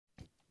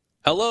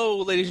Hello,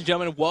 ladies and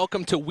gentlemen.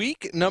 Welcome to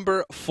week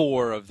number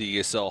 4 of the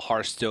ESL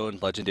Hearthstone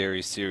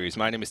Legendary Series.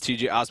 My name is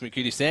TJ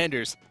Osmocutie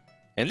Sanders,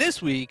 and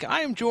this week I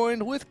am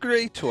joined with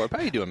Great Torp.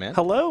 How you doing, man?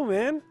 Hello,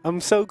 man.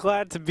 I'm so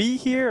glad to be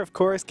here, of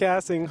course,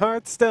 casting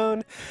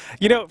Hearthstone.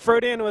 You know,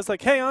 Frodan was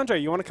like, hey, Andre,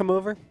 you want to come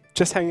over?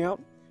 Just hang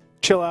out,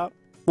 chill out.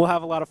 We'll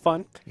have a lot of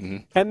fun.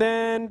 And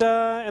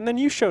then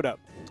you showed up.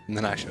 And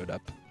then I showed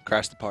up.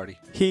 Crashed the party.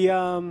 He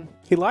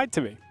lied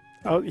to me.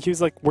 Oh, he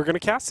was like, we're going to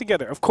cast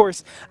together. Of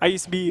course, I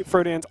used to be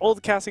Frodan's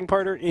old casting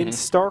partner in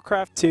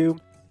StarCraft 2.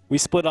 We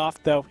split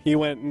off, though. He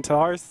went into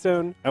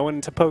Hearthstone. I went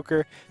into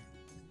poker.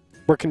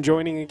 We're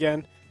conjoining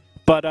again.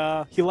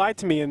 But he lied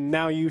to me, and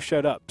now you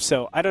showed up.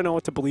 So I don't know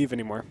what to believe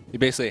anymore. You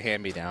basically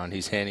hand me down.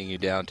 He's handing you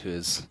down to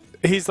his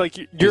He's like,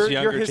 you're his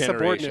generation.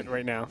 subordinate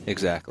right now.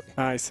 Exactly.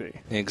 I see.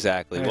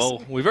 Exactly.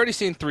 Well, we've already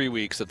seen 3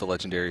 weeks of the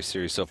Legendary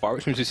Series so far,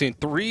 which means we've seen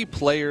 3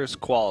 players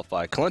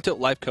qualify. Kalento,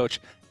 Life Coach,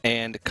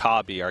 and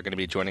Kabi are going to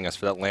be joining us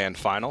for that LAN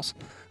Finals.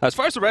 As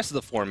far as the rest of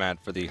the format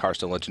for the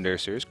Hearthstone Legendary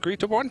Series,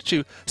 Greeto, why don't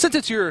you, since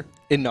it's your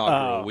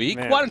inaugural week,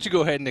 why don't you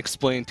go ahead and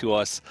explain to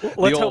us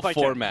the old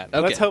format? Okay.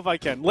 Let's hope I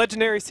can.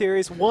 Legendary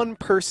Series, 1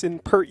 person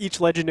per each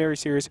Legendary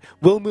Series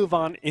will move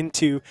on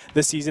into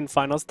the season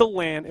finals, the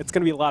LAN. It's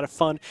going to be a lot of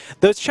fun.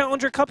 Those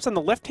Challenger Cups on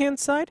the left-hand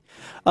side,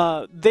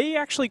 they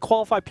actually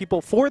qualify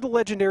people for the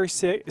Legendary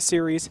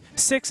Series.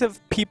 6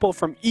 of people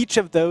from each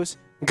of those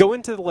go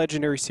into the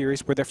Legendary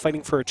Series where they're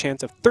fighting for a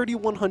chance of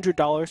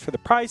 $3,100 for the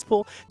prize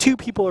pool. 2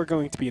 people are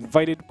going to be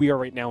invited. We are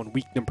right now in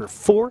week number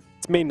 4.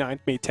 It's May 9th,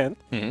 May 10th.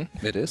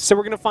 It is. So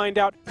we're going to find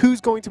out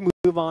who's going to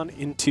move on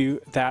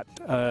into that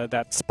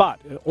that spot.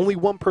 Only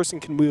 1 person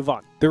can move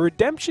on. The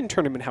Redemption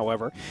Tournament,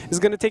 however, is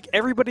going to take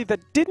everybody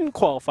that didn't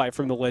qualify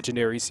from the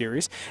Legendary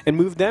Series and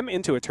move them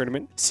into a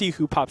tournament, see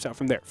who pops out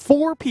from there.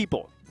 4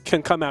 people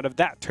can come out of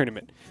that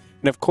tournament.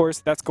 And of course,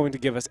 that's going to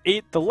give us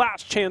 8, the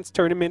last chance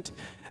tournament.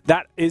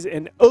 That is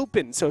an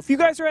open. So if you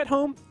guys are at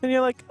home and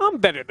you're like, I'm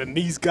better than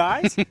these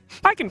guys.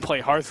 I can play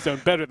Hearthstone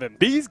better than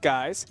these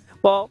guys.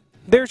 Well,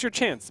 there's your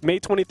chance. May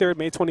 23rd,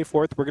 May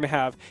 24th, we're going to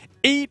have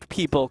 8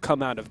 people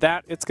come out of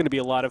that. It's going to be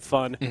a lot of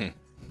fun.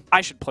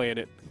 I should play in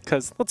it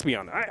because, let's be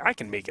honest, I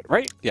can make it,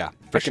 right? Yeah,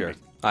 for sure.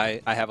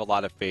 I have a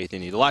lot of faith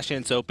in you. The Last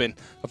Chance Open,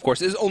 of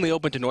course, is only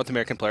open to North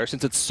American players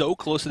since it's so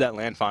close to that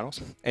LAN Finals.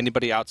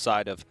 Anybody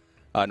outside of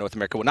North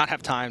America will not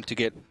have time to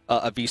get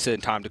a visa in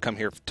time to come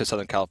here to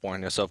Southern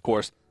California. So, of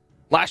course,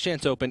 Last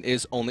Chance Open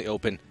is only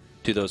open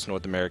to those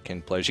North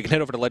American players. You can head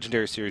over to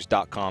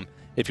legendaryseries.com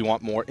if you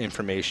want more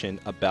information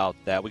about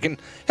that. We can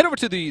head over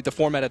to the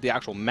format of the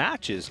actual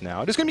matches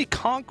now. It is going to be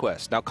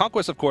Conquest. Now,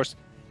 Conquest, of course,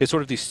 is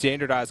sort of the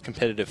standardized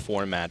competitive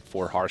format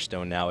for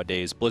Hearthstone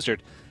nowadays.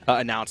 Blizzard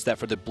announced that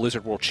for the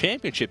Blizzard World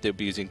Championship, they'll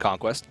be using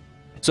Conquest.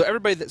 So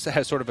everybody that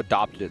has sort of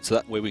adopted it, so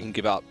that way we can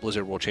give out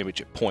Blizzard World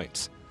Championship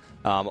points.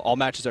 All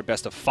matches are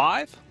best of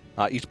 5.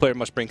 Each player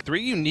must bring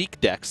 3 unique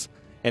decks.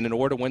 And in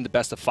order to win the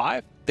best of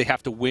 5, they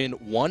have to win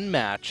one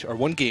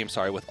game,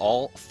 with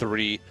all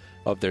 3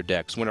 of their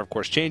decks. Winner, of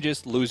course,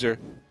 changes. Loser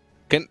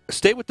can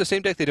stay with the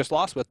same deck they just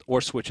lost with or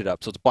switch it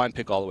up. So it's a blind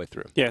pick all the way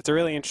through. Yeah, it's a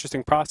really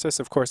interesting process.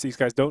 Of course, these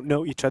guys don't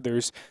know each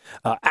other's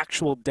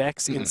actual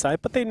decks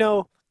inside, but they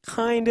know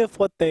kind of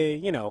what they,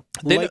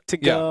 like to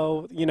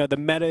go. You know, the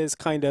meta is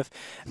kind of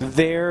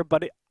there,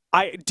 but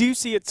I do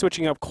see it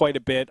switching up quite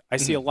a bit. I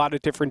see a lot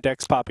of different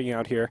decks popping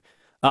out here.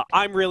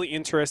 I'm really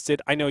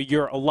interested. I know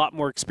you're a lot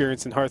more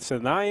experienced in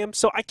Hearthstone than I am,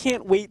 so I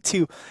can't wait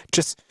to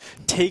just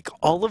take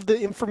all of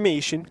the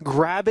information,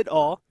 grab it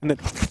all, and then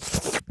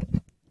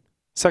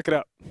suck it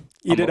up,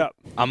 eat it up.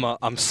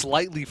 I'm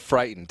slightly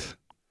frightened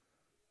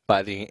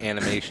by the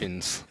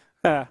animations.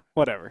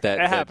 Whatever. It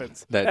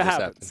happens. It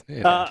happens.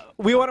 Yeah.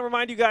 We want to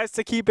remind you guys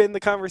to keep in the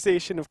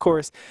conversation, of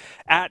course,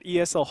 at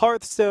ESL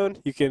Hearthstone.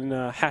 You can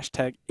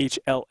hashtag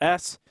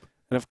HLS,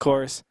 and of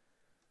course,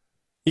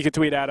 you can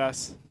tweet at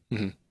us.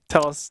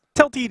 Tell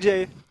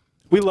TJ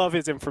we love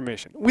his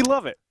information. We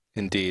love it.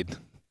 Indeed.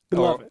 We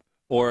love it.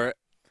 Or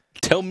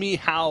tell me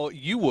how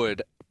you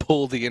would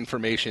pull the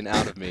information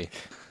out of me.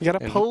 You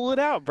gotta pull it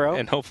out, bro.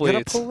 And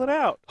hopefully pull it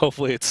out.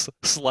 Hopefully it's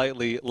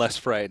slightly less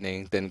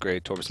frightening than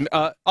Great Torp.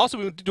 Also,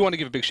 we do want to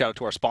give a big shout out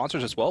to our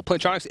sponsors as well.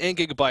 Plantronics and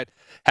Gigabyte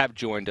have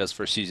joined us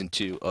for Season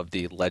 2 of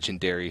the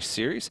Legendary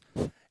Series.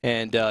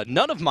 And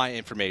none of my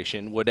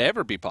information would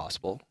ever be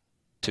possible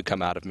to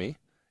come out of me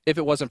if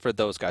it wasn't for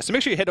those guys. So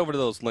make sure you head over to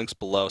those links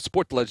below.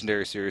 Support the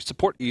Legendary Series.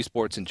 Support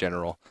esports in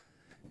general.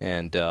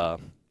 And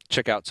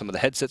check out some of the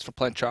headsets from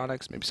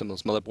Plantronics. Maybe some of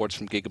those motherboards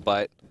from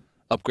Gigabyte.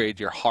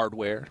 Upgrade your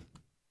hardware.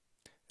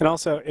 And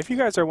also, if you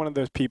guys are one of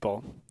those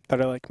people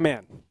that are like,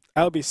 man,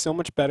 I would be so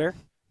much better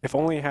if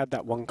only I had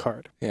that one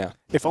card. Yeah.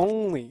 If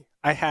only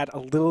I had a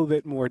little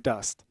bit more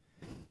dust.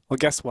 Well,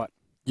 guess what?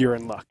 You're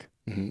in luck.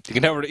 You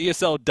can head over to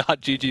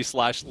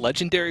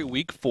esl.gg/legendary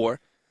week 4.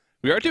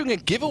 We are doing a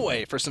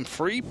giveaway for some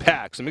free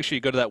packs, so make sure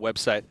you go to that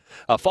website.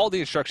 Follow the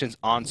instructions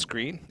on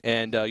screen,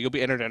 and you'll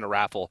be entered in a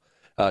raffle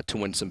to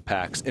win some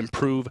packs.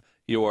 Improve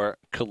your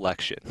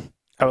collection.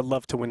 I would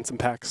love to win some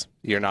packs.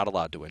 You're not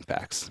allowed to win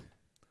packs.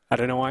 I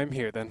don't know why I'm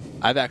here then.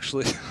 I've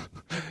actually...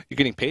 You're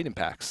getting paid in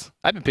packs.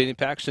 I've been paid in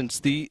packs since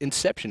the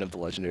inception of the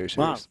Legendary Series.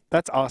 Wow,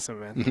 that's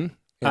awesome, man. Mm-hmm.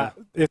 Yeah.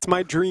 It's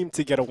my dream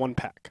to get a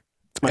 1-pack.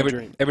 It's my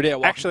dream. Every day I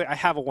walk... Actually, I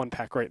have a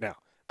 1-pack right now,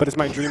 but it's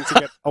my dream to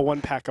get a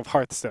 1-pack of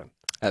Hearthstone.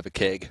 I have a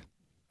keg.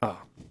 Oh,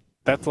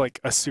 that's like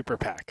a super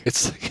pack.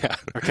 It's yeah.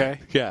 Okay.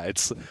 Yeah,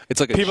 it's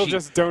like a people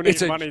just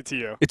donate money to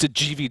you. It's a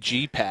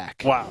GVG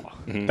pack. Wow,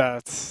 Mm-hmm.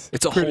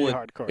 it's a pretty whole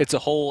hardcore. It's a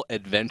whole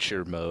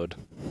adventure mode.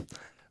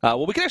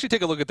 Well, we can actually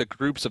take a look at the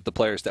groups of the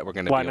players that we're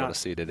going to be able to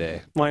see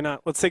today. Why not?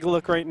 Let's take a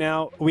look right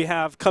now. We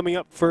have coming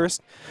up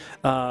first,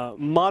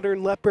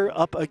 ModernLeper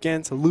up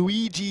against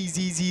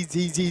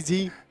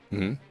LuigEzz.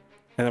 Mm-hmm.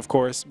 And of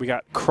course, we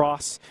got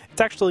Cross. It's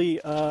actually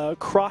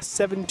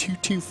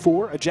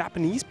Cross7224, a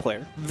Japanese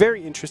player.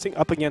 Very interesting.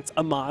 Up against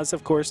Amaz,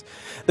 of course,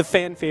 the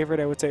fan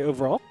favorite, I would say,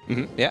 overall.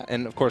 Mm-hmm. Yeah,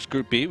 and of course,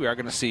 Group B, we are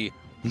going to see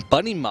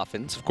Bunny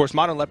Muffins. Of course,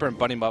 ModernLeper and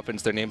Bunny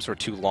Muffins, their names were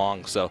too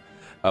long, so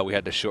we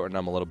had to shorten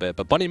them a little bit.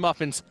 But Bunny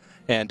Muffins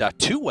and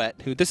Too Wet,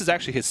 who this is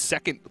actually his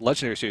second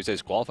Legendary Series that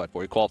he's qualified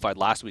for. He qualified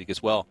last week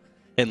as well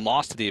and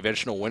lost to the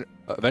eventual winner,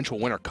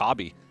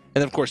 Kabi.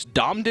 And then, of course,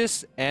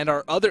 Domdus and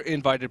our other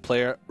invited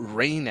player,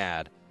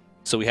 Raynad.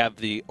 So we have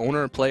the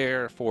owner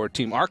player for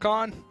Team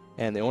Archon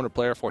and the owner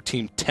player for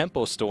Team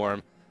Tempo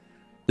Storm.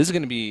 This is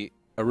going to be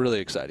a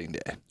really exciting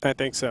day. I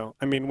think so.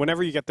 I mean,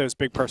 whenever you get those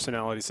big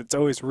personalities, it's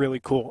always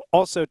really cool.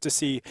 Also to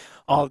see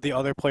all of the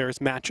other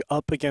players match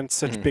up against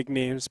such big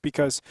names,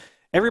 because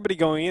everybody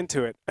going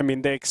into it, I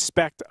mean, they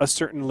expect a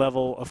certain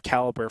level of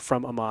caliber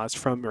from Amaz,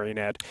 from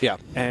Raynad. Yeah.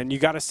 And you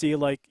got to see,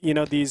 like, you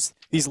know, these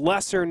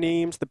lesser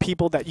names, the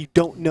people that you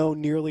don't know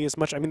nearly as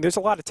much. I mean, there's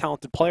a lot of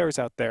talented players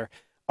out there.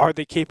 Are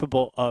they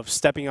capable of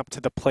stepping up to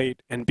the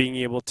plate and being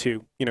able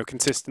to, you know,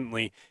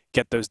 consistently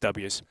get those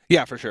Ws?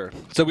 Yeah, for sure.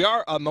 So we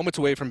are moments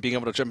away from being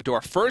able to jump into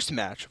our first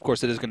match. Of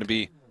course, it is going to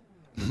be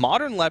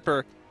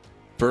ModernLeper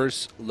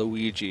versus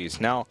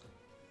LuigEzz. Now,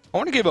 I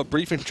want to give a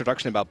brief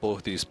introduction about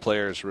both these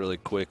players really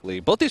quickly.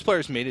 Both these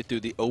players made it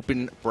through the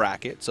open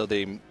bracket, so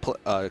they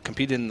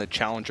competed in the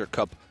Challenger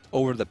Cup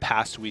over the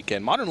past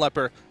weekend.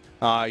 ModernLeper,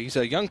 he's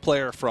a young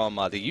player from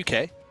the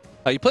UK.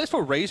 He plays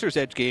for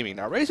LuigEzz Gaming.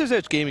 Now,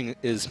 LuigEzz Gaming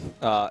is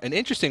an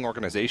interesting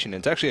organization.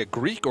 It's actually a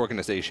Greek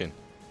organization,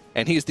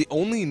 and he's the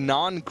only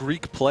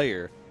non-Greek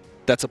player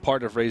that's a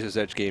part of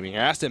LuigEzz Gaming. I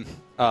asked him,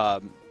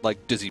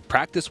 like, does he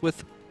practice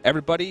with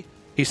everybody?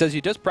 He says he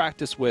does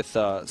practice with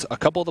a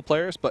couple of the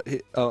players, but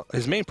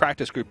his main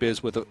practice group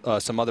is with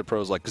some other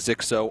pros like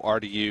Zixo,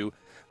 RDU,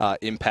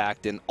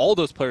 Impact, and all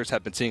those players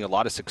have been seeing a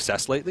lot of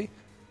success lately.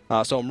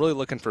 So I'm really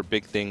looking for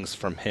big things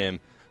from him.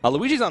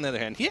 LuigEzz, on the other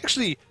hand, he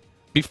actually...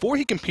 Before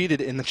he competed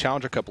in the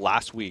Challenger Cup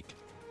last week,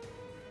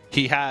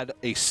 he had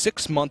a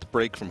 6-month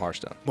break from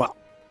Hearthstone. Wow.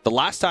 The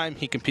last time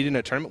he competed in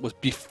a tournament was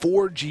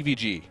before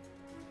GVG.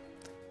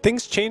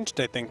 Things changed,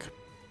 I think.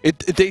 They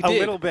did. A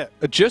little bit.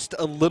 Just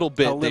a little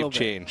bit they've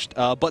changed.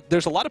 But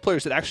there's a lot of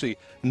players that actually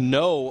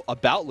know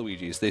about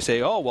LuigEzz. They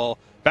say, oh, well,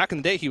 back in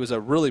the day, he was a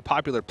really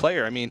popular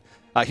player. I mean,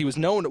 he was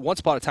known once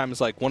upon a time as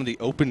like one of the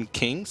Open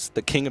Kings,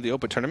 the king of the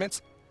Open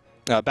tournaments.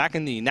 Back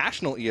in the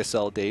national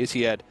ESL days,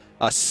 he had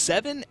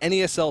 7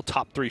 NESL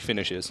top 3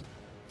 finishes,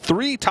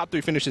 3 top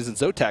 3 finishes in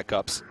Zotac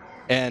Cups,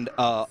 and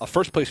a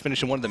first-place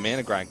finish in one of the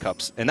Mana Grind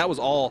Cups. And that was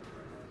all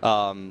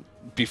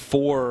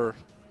before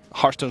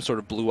Hearthstone sort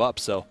of blew up.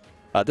 So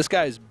this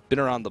guy's been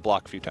around the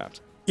block a few times.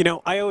 You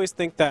know, I always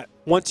think that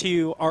once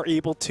you are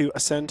able to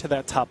ascend to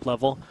that top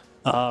level,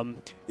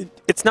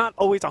 it's not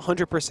always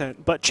 100%,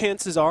 but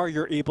chances are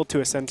you're able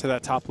to ascend to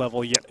that top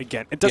level yet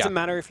again. It doesn't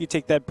matter if you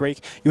take that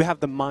break. You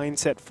have the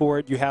mindset for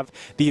it. You have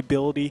the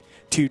ability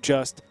to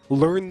just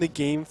learn the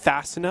game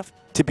fast enough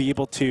to be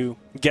able to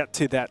get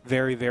to that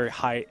very, very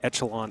high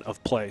echelon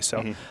of play.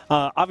 So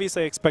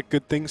obviously I expect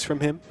good things from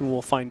him, and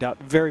we'll find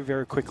out very,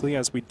 very quickly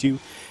as we do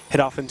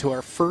head off into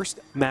our first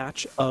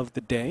match of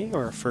the day,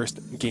 or our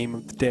first game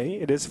of the day.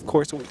 It is, of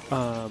course,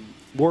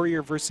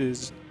 Warrior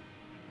versus...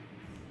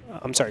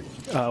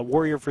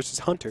 Warrior versus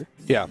Hunter.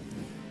 Yeah.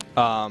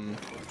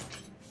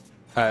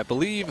 I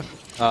believe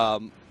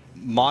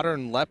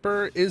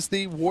ModernLeper is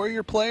the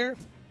Warrior player.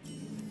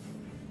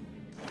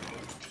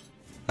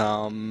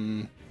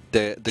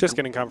 Just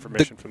getting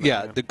confirmation from that.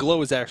 Yeah, the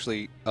glow is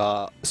actually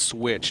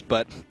switched,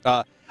 but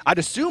I'd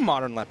assume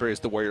ModernLeper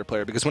is the Warrior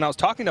player, because when I was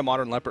talking to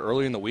ModernLeper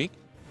earlier in the week,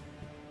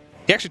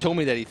 he actually told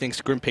me that he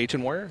thinks Grim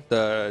Patron Warrior,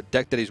 the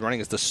deck that he's running,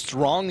 is the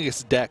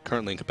strongest deck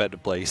currently in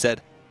competitive play. He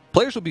said,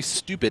 players will be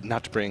stupid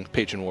not to bring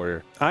Patron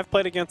Warrior. I've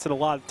played against it a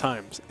lot of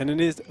times, and it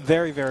is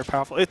very, very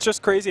powerful. It's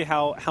just crazy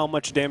how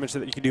much damage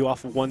that you can do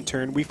off of one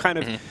turn. We've kind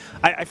of,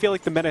 I feel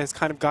like the meta has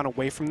kind of gone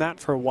away from that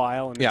for a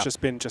while, and it's just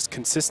been just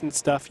consistent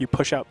stuff. You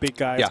push out big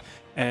guys,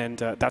 and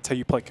that's how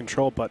you play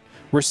control. But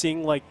we're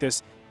seeing like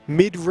this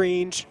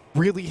mid-range,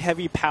 really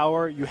heavy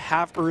power. You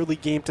have early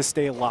game to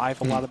stay alive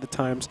a lot of the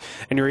times,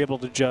 and you're able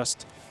to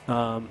just...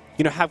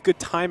 you know, have good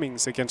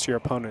timings against your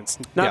opponents.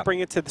 Not bring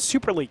it to the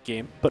super late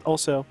game, but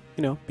also,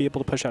 you know, be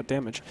able to push out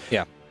damage.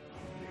 Yeah.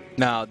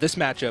 Now, this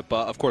matchup,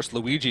 of course,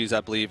 LuigEzz,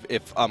 I believe,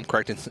 if I'm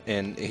correct,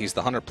 and he's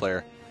the Hunter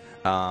player.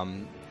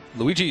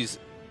 LuigEzz,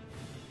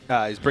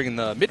 he's bringing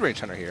the mid-range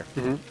hunter here,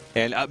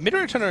 and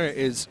mid-range hunter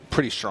is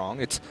pretty strong.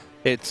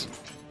 It's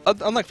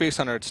unlike face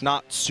hunter, it's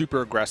not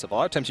super aggressive. A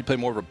lot of times you play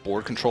more of a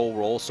board control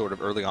role sort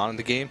of early on in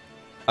the game.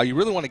 You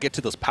really want to get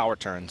to those power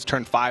turns.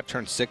 Turn 5,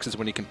 turn 6 is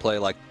when you can play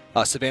like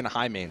Savannah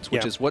High Mains,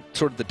 which is what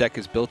sort of the deck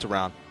is built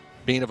around.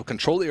 Being able to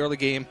control the early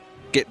game,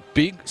 get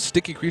big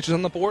sticky creatures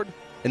on the board,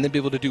 and then be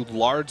able to do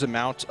large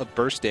amounts of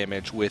burst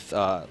damage with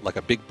like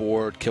a big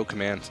board, kill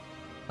commands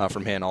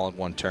from hand all in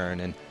one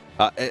turn. And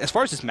as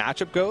far as this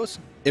matchup goes,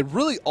 it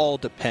really all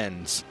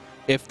depends.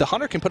 If the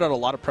hunter can put out a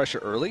lot of pressure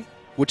early,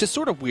 which is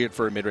sort of weird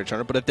for a mid-range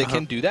hunter, but if they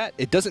can do that,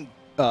 it doesn't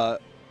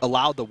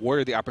allow the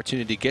warrior the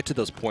opportunity to get to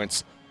those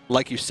points.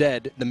 Like you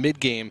said, the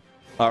mid-game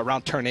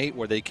around turn 8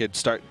 where they could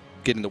start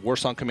getting the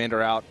Warsong Commander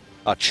out,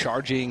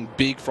 charging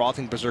big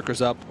frothing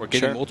berserkers up, or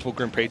getting multiple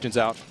Grim Patrons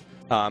out.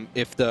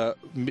 If the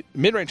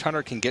mid-range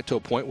hunter can get to a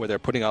point where they're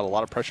putting out a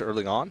lot of pressure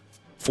early on,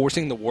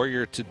 forcing the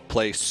warrior to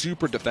play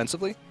super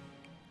defensively,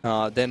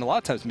 then a lot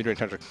of times mid-range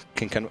hunter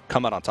can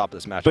come out on top of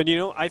this match. But you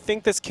know, I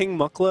think this King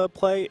Mukla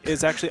play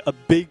is actually a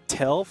big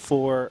tell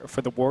for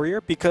the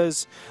warrior,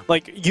 because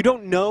like you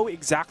don't know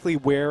exactly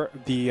where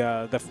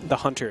the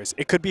hunter is.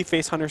 It could be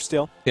face hunter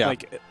still. Yeah.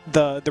 Like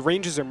the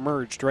ranges are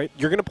merged, right?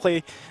 You're gonna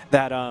play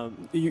that.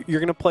 You're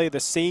gonna play the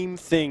same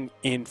thing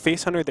in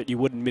face hunter that you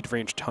would in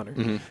mid-range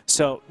hunter.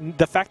 So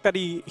the fact that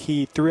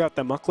he threw out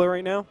the Mukla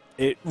right now,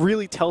 it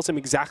really tells him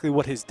exactly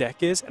what his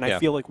deck is, and I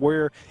feel like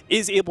Warrior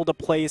is able to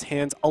play his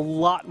hands a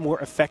lot more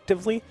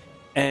effectively.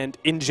 And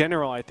in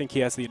general, I think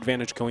he has the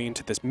advantage going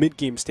into this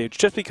mid-game stage,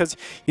 just because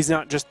he's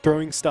not just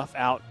throwing stuff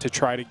out to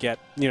try to get,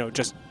 you know,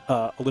 just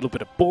a little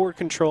bit of board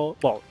control.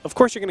 Well, of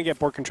course you're going to get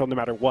board control no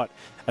matter what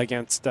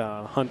against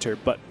Hunter,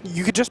 but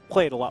you could just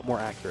play it a lot more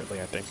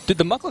accurately, I think. Did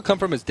the Mukla come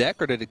from his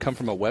deck, or did it come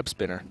from a web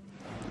spinner?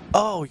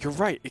 Oh, you're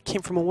right. It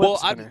came from a web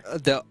spinner.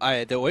 The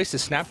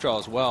Oasis Snapdraw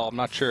as well. I'm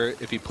not sure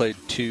if he played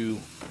 2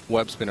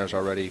 web spinners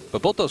already,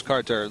 but both those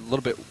cards are a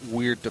little bit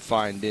weird to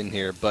find in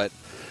here. But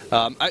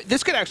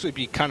this could actually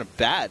be kind of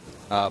bad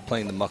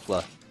playing the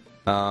Mukla.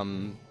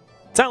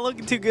 It's not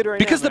looking too good right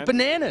now, because the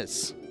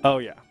bananas. Oh,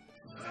 yeah.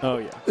 Oh,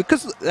 yeah.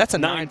 Because that's a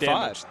 9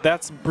 damage.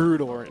 That's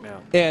brutal right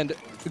now. And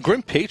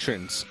Grim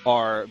Patrons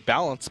are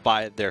balanced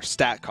by their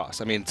stat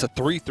cost. I mean, it's a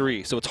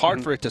 3/3, so it's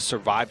hard for it to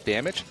survive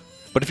damage.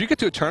 But if you get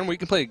to a turn where you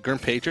can play a Grim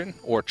Patron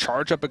or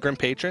charge up a Grim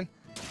Patron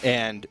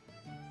and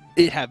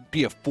it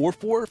be a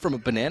 4/4 from a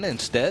banana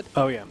instead,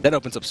 that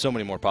opens up so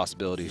many more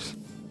possibilities.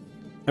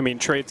 I mean,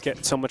 trades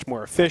get so much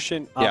more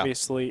efficient.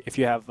 Obviously, if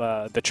you have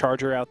the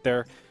Charger out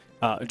there,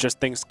 just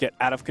things get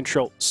out of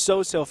control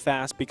so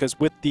fast, because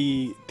with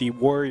the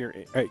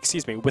warrior,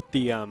 with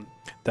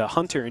the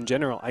hunter in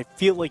general, I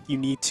feel like you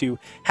need to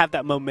have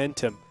that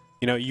momentum.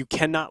 You know, you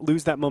cannot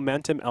lose that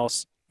momentum,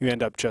 else you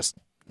end up just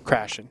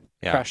crashing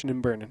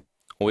and burning.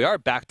 Well, we are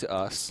back to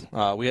us.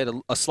 We had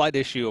a slight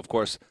issue, of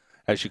course,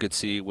 as you could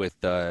see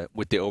with the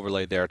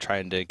overlay there,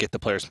 trying to get the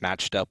players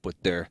matched up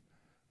with their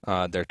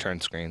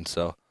turn screens.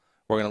 So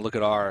we're gonna look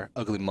at our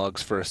ugly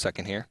mugs for a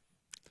second here.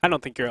 I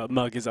don't think your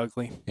mug is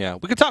ugly. Yeah,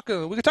 we could talk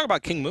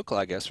about King Mukla,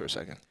 I guess, for a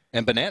second,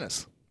 and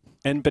bananas.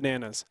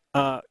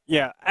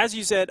 Yeah, as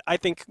you said, I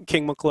think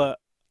King Mukla,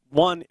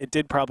 it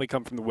did probably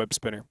come from the web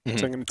spinner,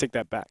 so I'm gonna take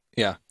that back.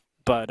 Yeah,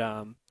 but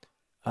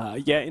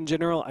yeah, in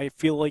general, I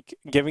feel like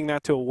giving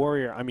that to a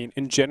warrior, I mean,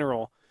 in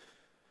general,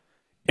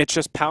 it's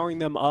just powering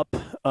them up.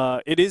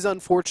 It is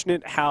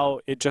unfortunate how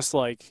it just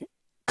like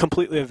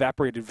completely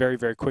evaporated very,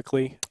 very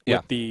quickly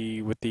with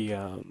the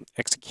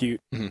execute.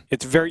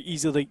 It's very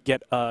easy to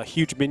get a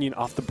huge minion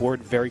off the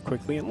board very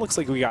quickly, and it looks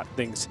like we got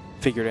things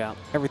figured out.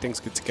 Everything's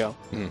good to go.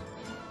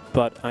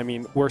 But I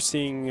mean, we're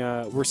seeing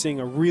a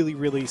really,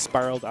 really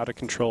spiraled out of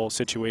control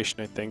situation,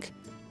 I think,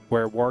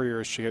 where Warrior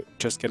is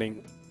just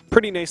getting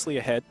pretty nicely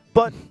ahead.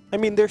 But I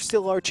mean, there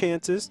still are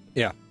chances.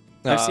 Yeah,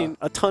 I've seen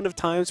a ton of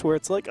times where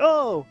it's like,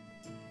 oh,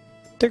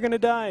 they're gonna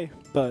die,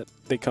 but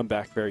they come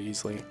back very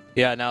easily.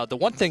 Yeah. Now, the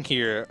one thing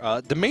here,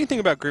 the main thing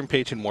about Grim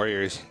Patron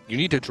Warriors, you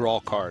need to draw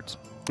cards.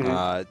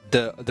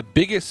 The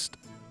biggest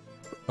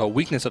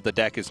weakness of the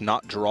deck is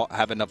not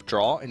have enough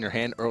draw in your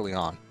hand early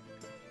on.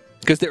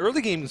 Because the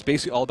early game is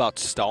basically all about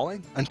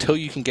stalling until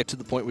you can get to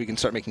the point where you can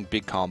start making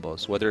big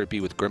combos, whether it be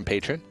with Grim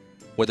Patron,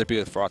 whether it be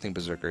with Frothing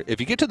Berserker.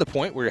 If you get to the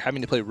point where you're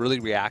having to play really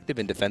reactive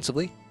and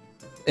defensively,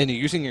 and you're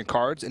using your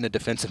cards in a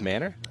defensive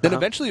manner, then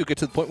eventually you'll get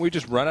to the point where you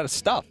just run out of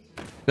stuff.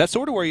 That's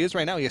sort of where he is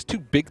right now. He has 2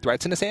 big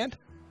threats in his hand,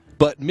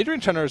 but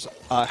mid-range hunters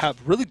have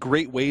really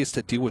great ways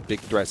to deal with big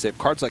threats. They have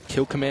cards like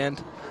Kill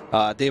Command.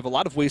 They have a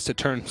lot of ways to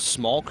turn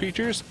small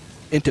creatures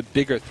into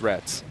bigger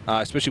threats,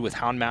 especially with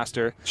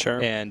Houndmaster.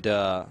 And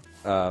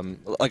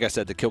like I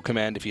said, the Kill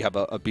Command if you have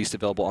a beast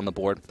available on the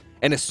board.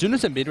 And as soon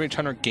as a mid-range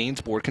hunter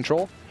gains board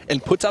control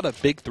and puts out a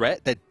big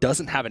threat that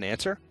doesn't have an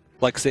answer,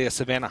 like say a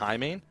Savannah High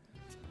Main,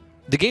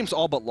 the game's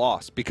all but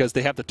lost, because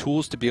they have the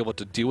tools to be able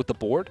to deal with the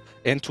board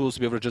and tools to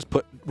be able to just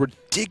put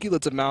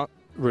ridiculous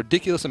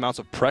amounts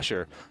of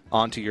pressure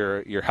onto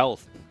your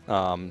health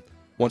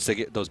once they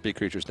get those big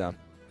creatures down.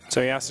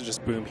 So he has to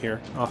just boom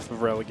here off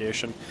of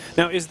relegation.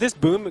 Now, is this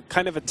boom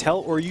kind of a tell,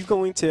 or are you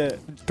going to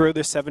throw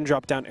this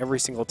 7-drop down every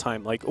single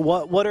time? Like,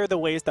 what are the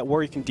ways that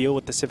Warrior can deal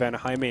with the Savannah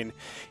High main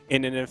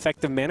in an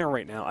effective manner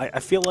right now? I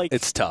feel like...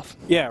 It's tough.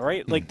 Yeah,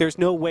 right? Like, there's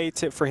no way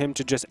for him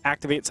to just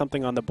activate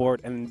something on the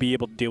board and be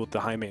able to deal with the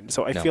high main.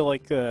 So I feel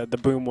like the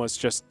boom was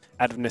just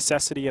out of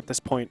necessity at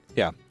this point.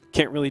 Yeah.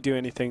 Can't really do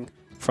anything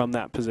from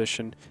that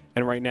position.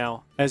 And right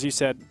now, as you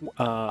said,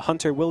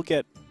 Hunter will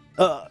get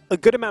a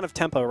good amount of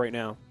tempo right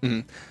now.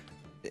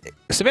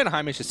 Savannah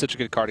High Mage is such a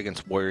good card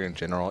against Warrior in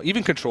general,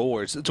 even Control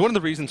Warriors. It's one of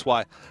the reasons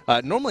why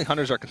normally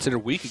Hunters are considered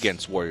weak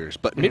against Warriors,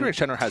 but Midrange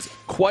Hunter has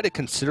quite a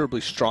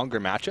considerably stronger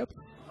matchup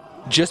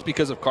just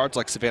because of cards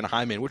like Savannah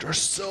High Mage, which are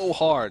so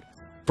hard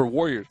for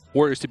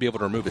Warriors to be able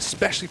to remove,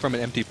 especially from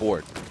an empty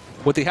board.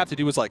 What they have to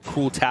do is like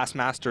cool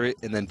Taskmaster it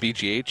and then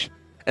BGH,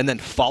 and then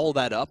follow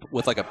that up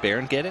with like a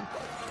Baron Geddon.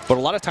 But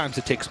a lot of times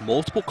it takes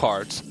multiple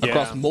cards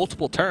across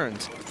multiple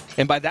turns,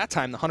 and by that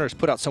time the Hunters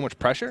put out so much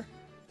pressure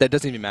that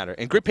doesn't even matter.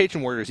 And Grid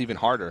Patron Warrior is even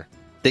harder.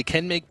 They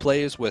can make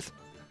plays with,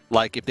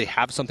 like, if they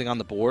have something on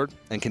the board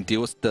and can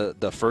deal with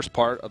the first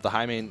part of the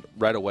high main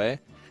right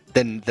away,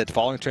 then that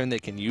following turn they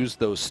can use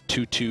those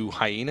 2/2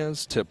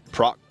 hyenas to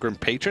proc Grim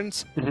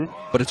Patrons.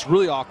 But it's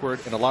really awkward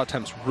and a lot of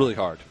times really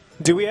hard.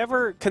 Do we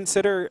ever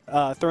consider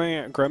throwing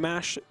out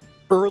Gromash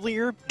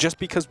earlier, just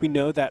because we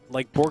know that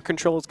like board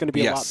control is going to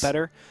be a lot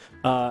better,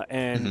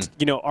 and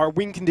you know, our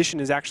win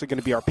condition is actually going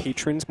to be our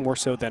patrons more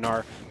so than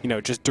our, you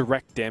know, just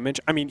direct damage.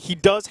 I mean, he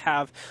does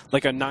have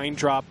like a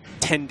 9-drop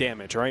 10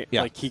 damage, right?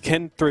 Yeah. Like he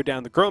can throw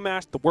down the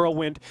Gromash, the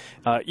Whirlwind,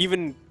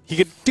 even he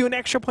could do an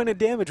extra point of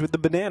damage with the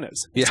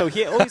bananas. Yeah. So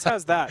he always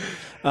has that.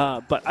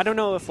 But I don't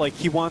know if like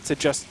he wants to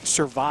just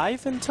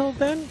survive until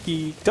then.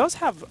 He does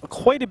have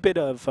quite a bit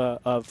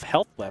of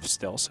health left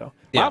still. So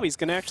wow, he's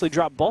going to actually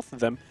drop both of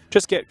them.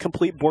 Just get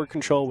complete board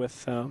control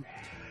with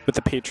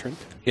the patron.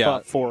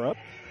 4 up.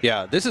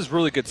 Yeah, this is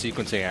really good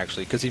sequencing,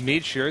 actually, because he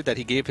made sure that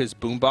he gave his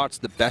boombots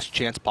the best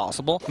chance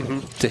possible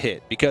to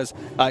hit, because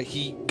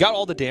he got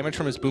all the damage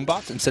from his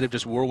boombots instead of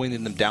just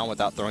whirlwinding them down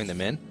without throwing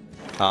them in.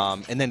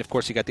 And then, of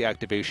course, he got the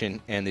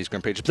activation and these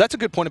Grim Patrons. But that's a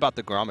good point about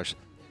the Gromish.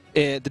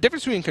 The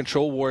difference between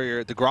Control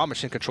Warrior, the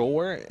Gromish and Control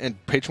Warrior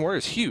and Patron Warrior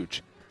is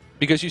huge,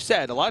 because you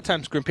said a lot of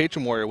times Grim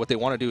Patron Warrior, what they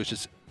want to do is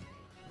just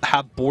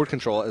have board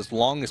control as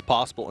long as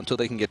possible until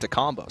they can get to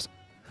combos.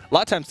 A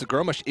lot of times the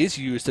Gromish is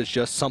used as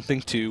just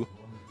something to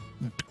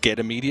get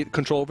immediate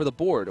control over the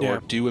board or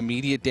do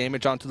immediate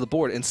damage onto the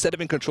board, instead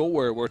of in Control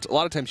Warrior where it's a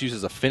lot of times used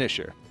as a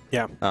finisher.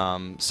 Yeah.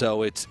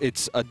 So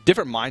it's a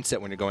different mindset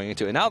when you're going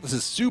into it. And now this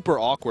is super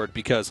awkward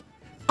because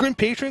Grim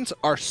Patrons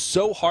are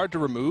so hard to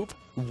remove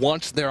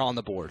once they're on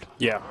the board.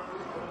 Yeah.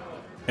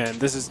 And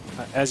this is,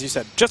 as you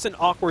said, just an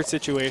awkward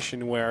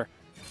situation where,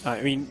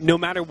 I mean, no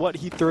matter what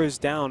he throws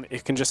down,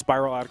 it can just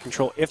spiral out of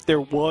control. If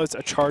there was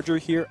a charger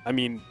here, I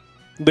mean,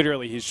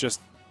 literally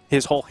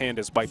his whole hand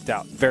is wiped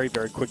out very,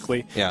 very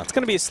quickly. Yeah. It's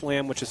going to be a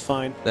slam, which is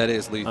fine. That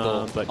is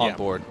lethal on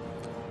board.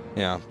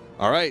 Yeah.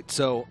 All right.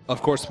 So,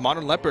 of course,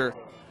 ModernLeper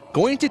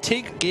going to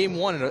take game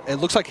 1. And it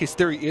looks like his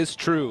theory is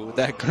true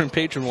that Grim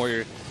Patron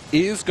Warrior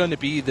is going to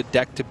be the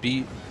deck to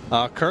beat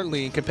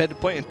currently in competitive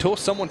play until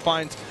someone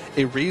finds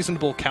a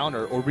reasonable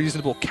counter or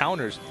reasonable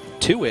counters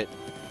to it.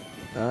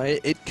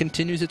 It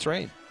continues its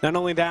reign. Not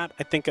only that,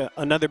 I think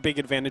another big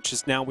advantage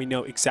is now we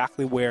know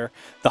exactly where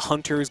the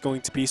Hunter is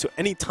going to be. So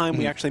anytime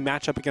we actually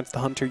match up against the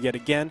Hunter yet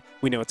again,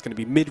 we know it's going to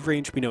be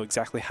mid-range. We know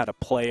exactly how to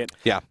play it.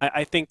 Yeah.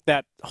 I think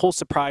that whole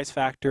surprise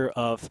factor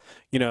of,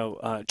 you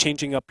know,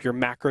 changing up your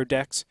macro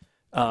decks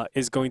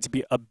is going to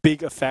be a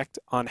big effect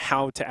on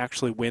how to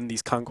actually win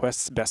these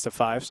conquests best of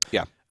 5s.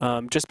 Yeah.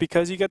 Just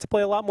because you get to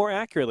play a lot more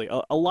accurately.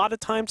 A lot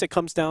of times it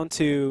comes down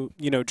to,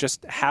 you know,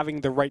 just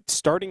having the right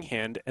starting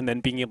hand and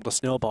then being able to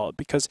snowball it,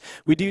 because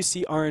we do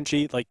see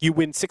RNG, like you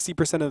win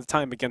 60% of the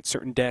time against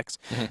certain decks,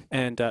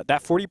 and that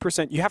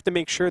 40%, you have to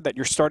make sure that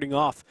you're starting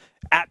off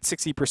at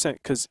 60%,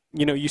 because,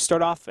 you know, you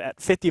start off at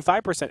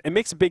 55%. It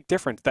makes a big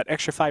difference. That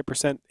extra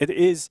 5%, it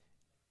is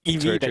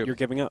EV that you're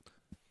giving up.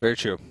 Very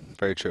true.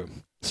 Very true.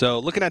 So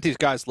looking at these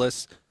guys'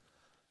 lists,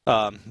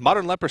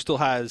 ModernLeper still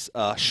has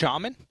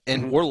Shaman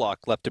and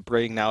Warlock left to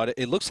bring. Now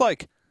it looks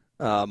like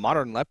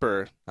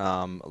ModernLeper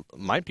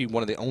might be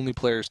one of the only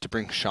players to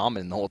bring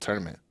Shaman in the whole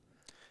tournament.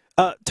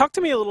 Talk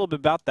to me a little bit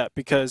about that,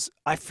 because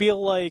I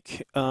feel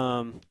like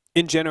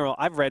in general,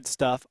 I've read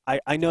stuff.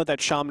 I know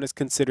that Shaman is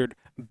considered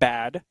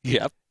bad.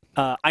 Yep.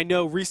 I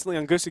know recently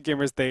on Ghosted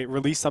Gamers they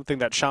released something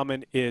that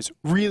Shaman is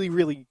really,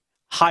 really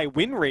high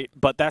win rate,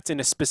 but that's in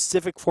a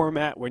specific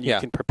format when you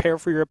can prepare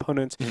for your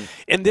opponents.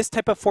 In this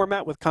type of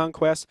format with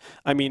Conquest,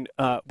 I mean,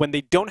 when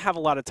they don't have a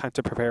lot of time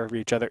to prepare for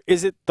each other,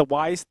 is it the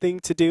wise thing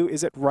to do?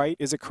 Is it right?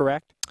 Is it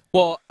correct?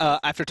 Well,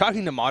 after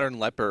talking to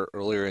ModernLeper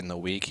earlier in the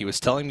week, he was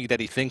telling me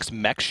that he thinks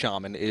Mech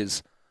Shaman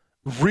is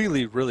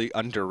really, really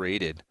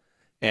underrated.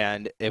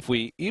 And if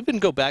we even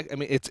go back, I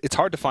mean, it's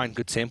hard to find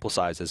good sample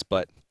sizes,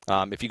 but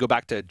if you go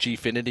back to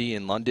Gfinity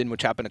in London,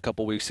 which happened a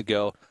couple weeks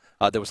ago,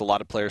 there was a lot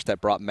of players that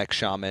brought Mech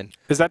Shaman.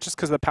 Is that just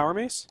because of the Power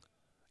Mace?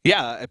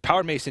 Yeah,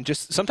 Power Mason,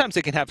 just sometimes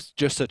they can have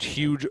just such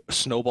huge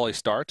snowbally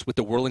starts with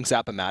the Whirling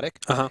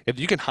Zap-O-Matic. If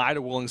you can hide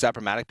a Whirling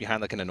Zap-O-Matic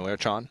behind like an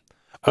Annoyatron,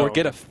 or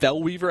get a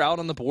Fell Weaver out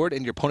on the board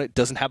and your opponent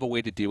doesn't have a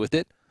way to deal with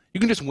it, you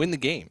can just win the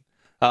game.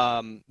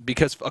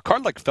 Because a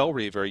card like Fell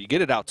Weaver, you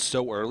get it out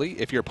so early,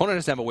 if your opponent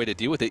doesn't have a way to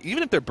deal with it,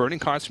 even if they're burning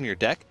cards from your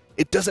deck,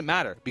 it doesn't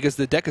matter because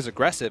the deck is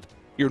aggressive.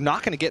 You're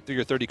not going to get through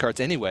your 30 cards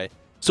anyway.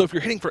 So if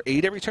you're hitting for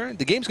 8 every turn,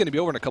 the game's going to be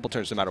over in a couple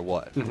turns no matter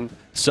what.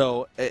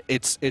 So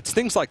it's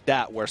things like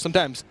that where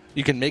sometimes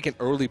you can make an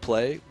early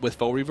play with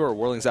Fell Weaver or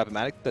Whirling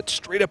Zap-O-Matic that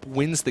straight up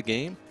wins the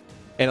game.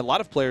 And a lot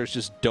of players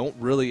just don't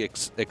really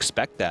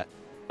expect that.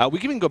 We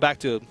can even go back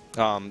to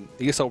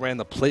ESL ran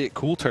the Play It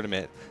Cool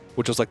tournament,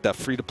 which was like the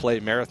free-to-play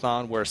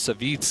marathon where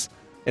Savitz,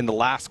 in the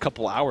last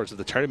couple hours of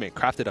the tournament,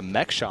 crafted a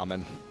Mech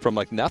Shaman from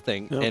like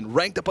nothing and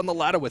ranked up on the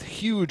ladder with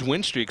huge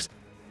win streaks.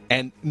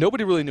 And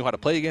nobody really knew how to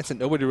play against it.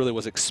 Nobody really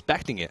was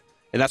expecting it.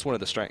 And that's one of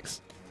the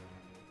strengths.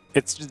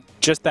 It's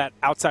just that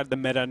outside of the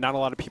meta, not a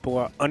lot of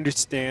people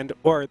understand,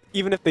 or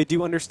even if they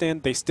do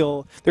understand, there's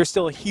still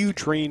a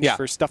huge range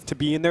for stuff to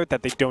be in there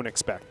that they don't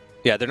expect.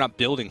 Yeah, they're not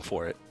building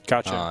for it.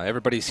 Gotcha.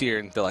 Everybody's here,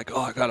 and they're like,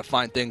 oh, I got to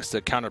find things to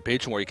counter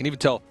Patron War. You can even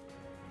tell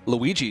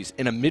LuigEzz,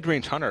 in a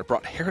mid-range hunter,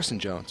 brought Harrison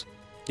Jones.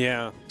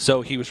 Yeah.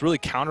 So he was really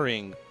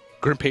countering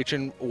Grim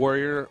Patron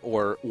Warrior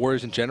or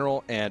Warriors in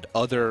general and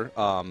other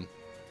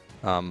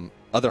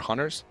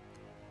hunters.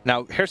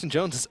 Now, Harrison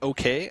Jones is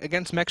okay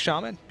against Mech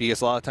Shaman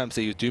because a lot of times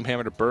they use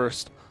Doomhammer to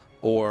burst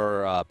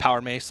or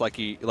Power Mace, like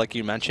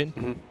you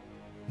mentioned.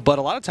 But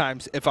a lot of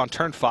times, if on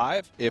turn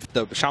 5, if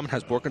the Shaman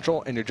has board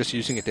control and you're just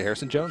using it to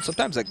Harrison Jones,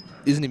 sometimes that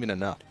isn't even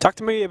enough. Talk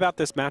to me about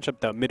this matchup,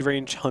 though.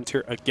 Mid-range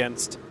hunter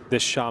against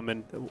this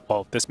Shaman,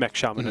 well, this Mech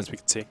Shaman, as we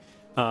can see.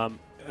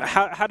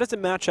 How does it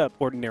match up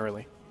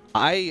ordinarily?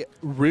 There's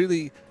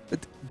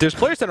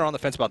players that are on the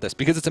fence about this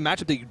because it's a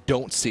matchup that you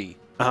don't see.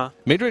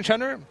 Mid-range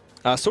hunter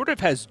sort of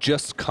has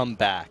just come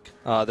back.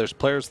 There's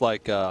players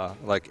like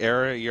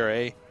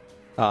ERA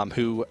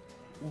who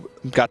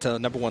got to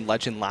 #1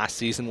 legend last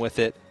season with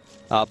it.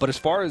 But as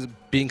far as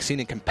being seen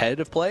in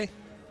competitive play,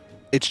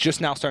 it's just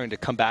now starting to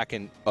come back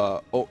and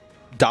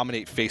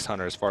dominate face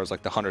hunter as far as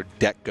like the hunter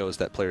deck goes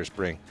that players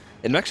bring.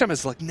 And Mech Shaman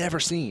is like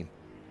never seen.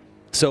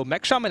 So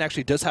Mech Shaman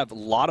actually does have a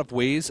lot of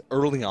ways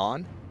early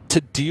on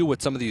to deal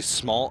with some of these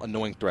small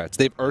annoying threats.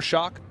 They have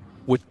Earthshock,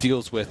 which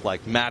deals with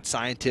like mad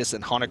scientists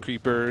and Haunted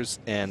Creepers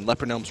and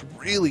Leper Gnomes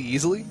really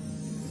easily.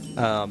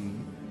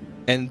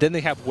 And then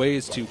they have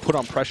ways to put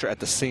on pressure at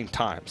the same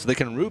time. So they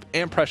can remove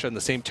and pressure in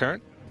the same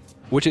turn,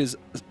 which is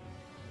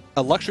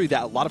a luxury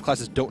that a lot of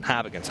classes don't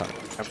have against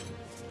Hunter.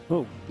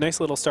 Oh, nice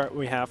little start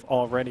we have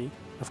already.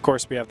 Of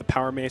course, we have the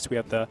Power Mace, we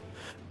have the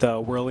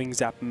Whirling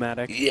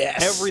Zap-O-Matic.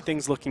 Yes!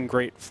 Everything's looking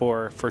great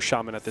for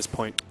Shaman at this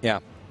point. Yeah.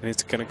 And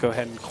it's going to go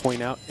ahead and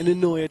coin out an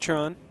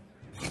Annoyatron.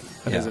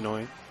 That is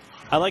annoying.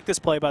 I like this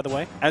play, by the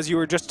way. As you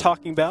were just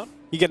talking about,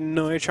 you get an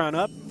Annoyatron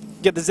up,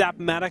 you get the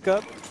Zap-O-Matic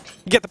up,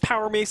 you get the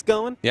Power Mace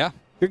going. Yeah.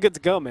 You're good to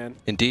go, man.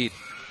 Indeed.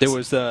 There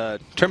was a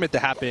tournament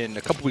that happened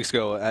a couple weeks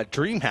ago at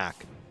DreamHack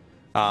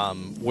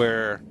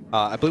where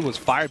I believe it was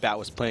Firebat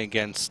was playing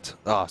against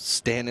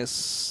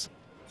Stannis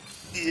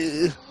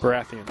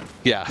Baratheon.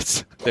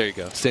 Yes, there you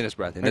go. Stannis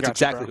Baratheon. That's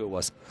exactly who it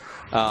was.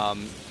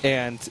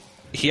 And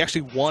he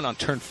actually won on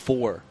turn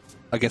 4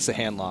 against the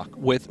Handlock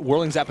with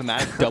Whirling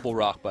Zap-O-Matic double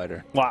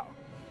Rockbiter. Wow.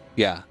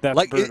 Yeah. That's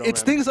like brutal,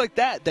 it's things like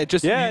that that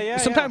just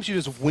sometimes you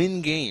just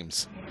win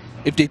games.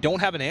 If they don't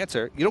have an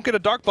answer, you don't get a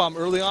Dark Bomb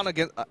early on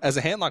against, as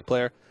a Handlock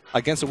player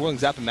against a Whirling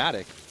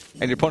Zap-O-Matic,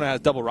 and your opponent has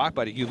double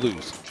Rockbiter, you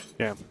lose.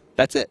 Yeah.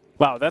 That's it.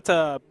 Wow, that's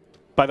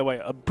by the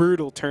way, a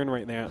brutal turn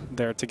right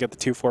there to get the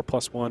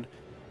 2/4+1.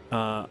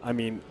 I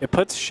mean, it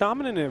puts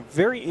Shaman in a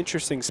very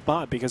interesting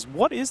spot because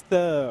what's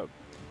the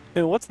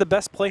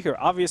best play here?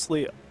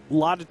 Obviously, a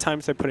lot of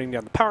times they're putting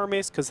down the Power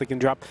Mace because they can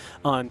drop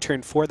on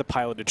turn 4 the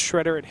Piloted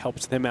Shredder. It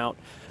helps them out.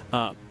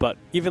 But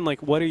even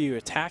like, what are you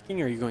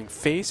attacking? Are you going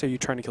face? Are you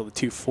trying to kill the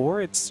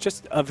 2/4? It's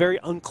just a very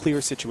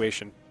unclear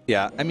situation.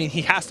 Yeah, I mean,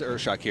 he has to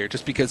Earthshock here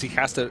just because he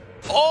has to...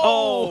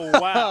 Oh,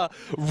 wow.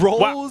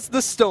 Rolls the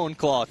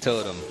Stoneclaw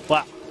Totem.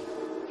 Wow.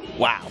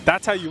 Wow.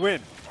 That's how you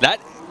win.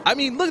 I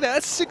mean, look at that.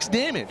 That's 6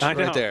 damage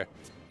right there.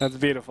 That's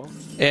beautiful.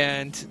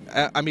 And,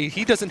 I mean,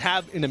 he doesn't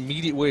have an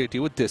immediate way to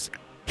deal with this.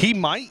 He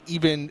might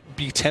even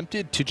be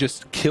tempted to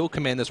just kill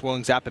command this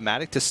Whirling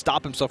Zap-O-Matic to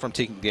stop himself from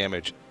taking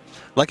damage.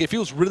 Like, it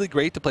feels really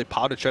great to play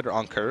Piloted Shredder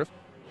on curve,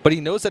 but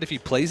he knows that if he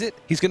plays it,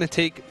 he's going to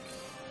take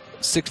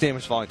 6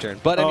 damage falling turn.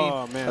 But,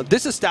 I mean,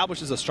 this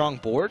establishes a strong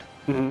board,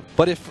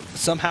 but if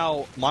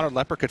somehow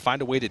ModernLeper could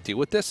find a way to deal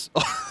with this...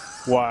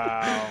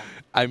 Wow.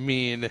 I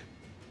mean...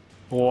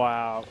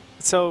 Wow.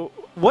 So,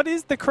 what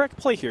is the correct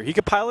play here? He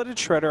could Piloted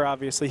Shredder,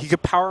 obviously. He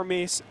could Power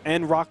Mace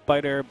and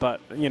Rockbiter,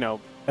 but, you know,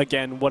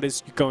 again, what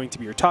is going to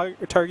be your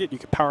target? You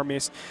could Power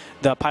Mace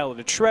the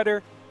Piloted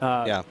Shredder,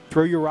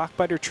 throw your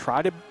Rockbiter,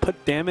 try to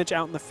put damage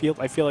out in the field.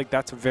 I feel like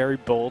that's very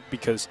bold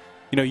because,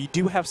 you know, you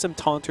do have some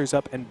taunters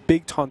up and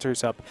big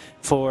taunters up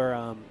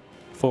for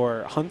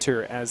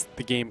Hunter as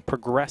the game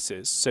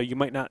progresses, so you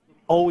might not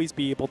always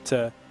be able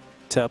to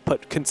to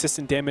put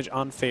consistent damage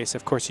on face.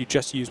 Of course, you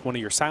just use one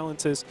of your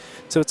silences.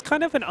 So it's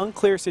kind of an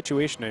unclear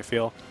situation, I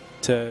feel,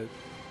 to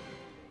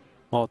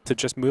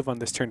just move on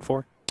this turn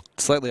 4.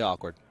 Slightly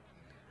awkward.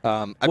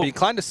 I'd be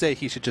inclined to say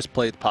he should just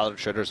play the Pilot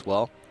Shredder as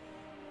well.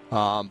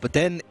 But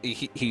then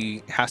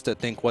he has to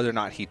think whether or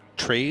not he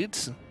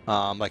trades,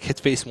 like hits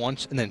face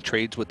once and then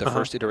trades with the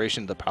first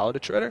iteration of the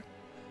Pilot Shredder,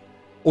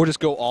 or just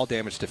go all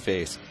damage to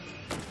face.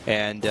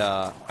 And,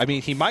 I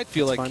mean, he might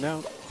feel like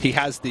he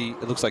has the,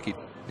 it looks like he,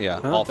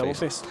 all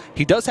face.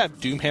 He does have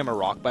Doomhammer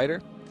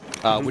Rockbiter,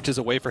 which is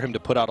a way for him to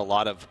put out a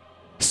lot of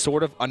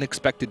sort of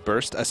unexpected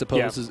burst, I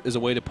suppose, is a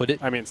way to put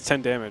it. I mean, it's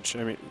 10 damage.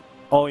 I mean,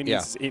 all he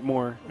needs is 8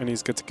 more, and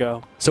he's good to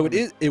go. So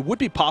it would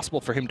be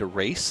possible for him to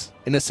race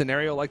in a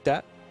scenario like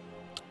that.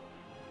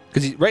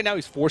 Because right now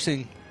he's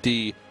forcing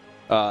the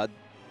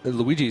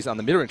LuigEzz on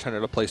the mid-range hunter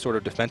to play sort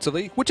of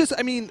defensively, which is,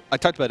 I mean, I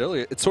talked about it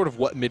earlier, it's sort of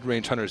what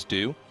mid-range hunters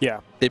do.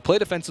 Yeah. They play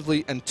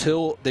defensively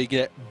until they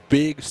get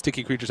big,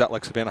 sticky creatures out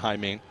like Savannah High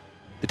Main.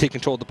 They take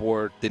control of the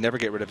board. They never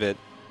get rid of it.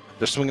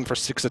 They're swinging for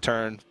 6 a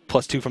turn,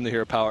 +2 from the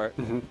hero power.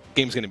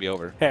 Game's going to be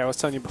over. Hey, I was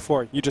telling you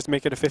before, you just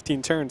make it a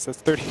 15 turns. That's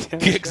 30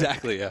 damage.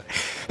 Exactly, yeah.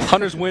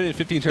 Hunters win in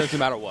 15 turns no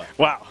matter what.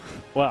 Wow.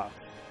 Wow.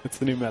 That's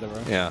the new meta,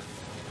 bro. Yeah.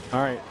 All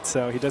right,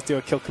 so he does do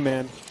a kill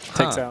command,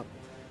 takes out.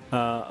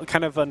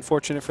 Kind of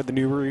unfortunate for the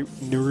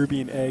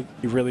Nerubian Egg.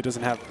 He really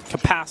doesn't have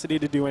capacity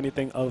to do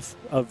anything of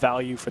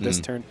value for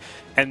this turn.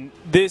 And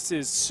this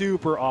is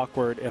super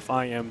awkward if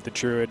I am the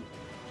Druid.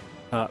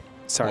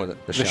 Sorry,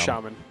 the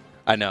Shaman.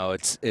 I know,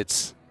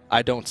 it's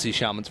I don't see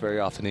Shamans very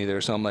often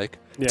either, so I'm like,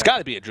 it's got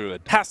to be a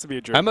Druid. Has to be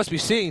a Druid. I must be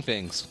seeing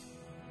things.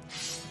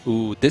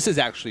 Ooh, this is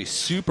actually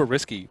super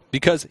risky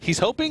because he's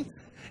hoping...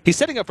 He's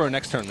setting up for a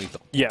next turn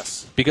lethal.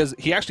 Yes. Because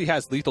he actually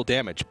has lethal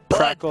damage.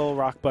 Crackle,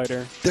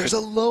 Rockbiter. There's a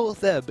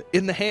Loatheb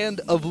in the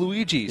hand of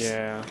LuigEzz.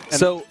 Yeah. And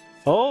so.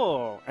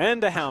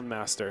 And a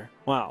Houndmaster.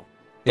 Wow.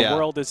 The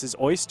world is his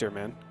oyster,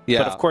 man. Yeah.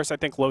 But of course, I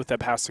think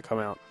Loatheb has to come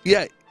out.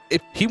 Yeah.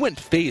 If he went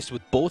face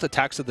with both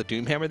attacks of the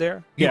Doomhammer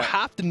there, you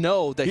have to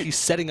know that he's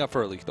setting up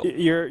for a lethal.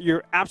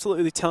 You're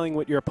absolutely telling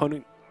what your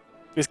opponent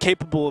is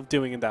capable of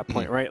doing at that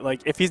point, right?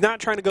 Like, if he's not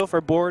trying to go for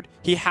a board,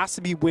 he has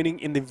to be winning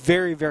in the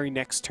very, very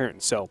next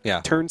turn. So,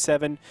 turn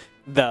 7,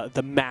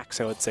 the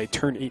max, I would say.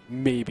 Turn 8,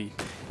 maybe.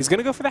 He's going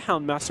to go for the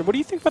Houndmaster. What do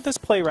you think about this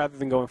play rather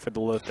than going for the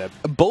Loatheb?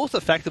 Both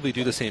effectively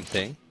do the same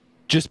thing,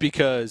 just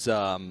because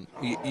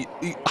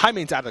High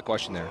Main's out of the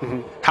question there.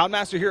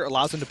 Houndmaster here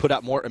allows him to put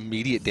out more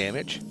immediate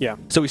damage. Yeah.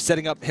 So he's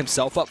setting up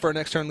himself up for a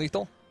next turn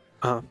lethal.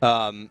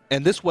 And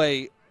this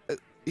way...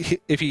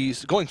 If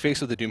he's going face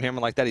with the Doomhammer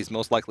like that, he's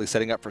most likely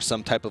setting up for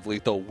some type of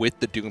lethal with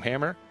the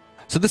Doomhammer.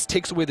 So this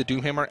takes away the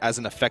Doomhammer as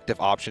an effective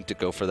option to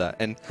go for that.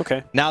 And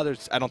now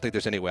I don't think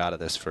there's any way out of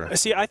this for...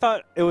 See, I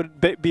thought it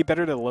would be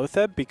better to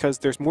Loatheb because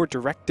there's more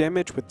direct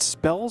damage with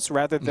spells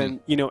rather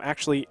than, you know,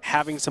 actually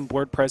having some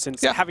board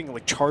presence, having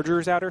like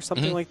Chargers out or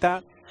something like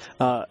that.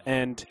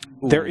 And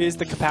there is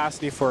the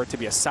capacity for it to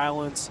be a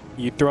silence.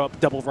 You throw up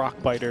double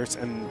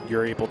Rockbiters and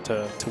you're able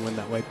to win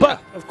that way.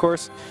 But, of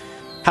course...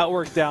 How it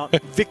worked out,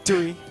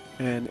 victory,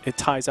 and it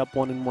ties up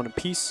 1-1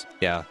 apiece.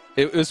 Yeah,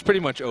 it was pretty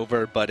much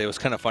over, but it was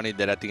kind of funny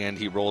that at the end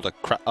he rolled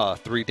a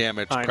 3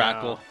 damage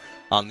crackle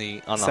on the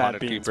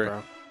Haunted Creeper.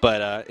 Bro.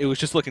 But it was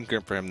just looking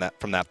grim for him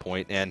from that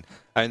point. And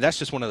I mean, that's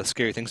just one of the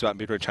scary things about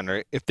mid-range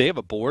hunter. If they have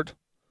a board,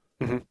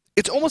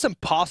 it's almost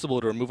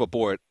impossible to remove a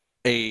board.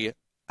 A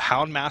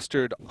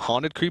Houndmastered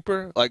Haunted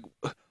Creeper, like,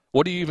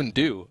 what do you even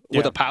do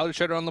with a Pilot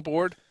Shredder on the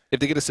board? If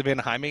they get a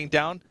Savannah High Main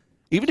down.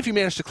 Even if you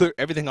manage to clear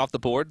everything off the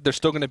board, there's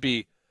still going to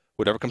be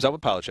whatever comes out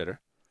with Pilot Shredder.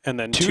 And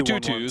then 2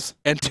 2/2s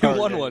and 2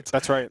 1/1s.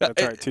 That's right.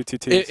 That's right. 2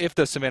 2/2s. If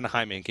the Savannah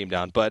High Main came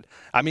down. But,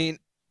 I mean,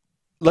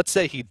 let's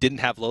say he didn't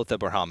have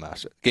Loatheb or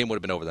Houndmaster. Game would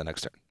have been over the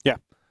next turn. Yeah.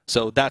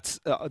 So that's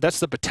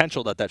the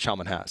potential that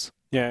Shaman has.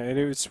 Yeah, and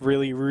it was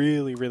really,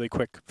 really, really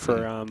quick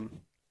for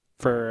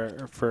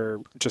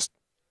just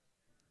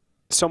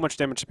so much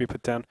damage to be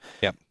put down.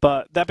 Yeah.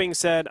 But that being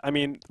said, I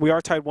mean, we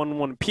are tied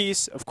 1-1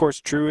 apiece. Of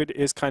course, Druid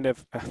is kind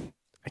of...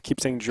 I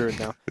keep saying Druid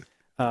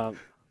now.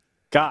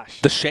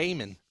 Gosh. The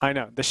Shaman. I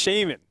know. The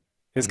Shaman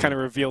is kind of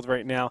revealed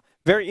right now.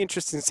 Very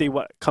interesting to see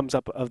what comes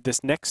up of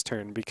this next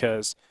turn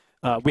because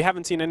we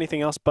haven't seen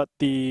anything else but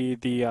the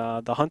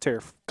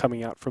Hunter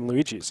coming out from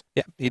LuigEzz.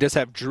 Yeah, he does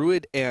have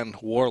Druid and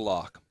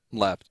Warlock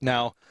left.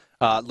 Now,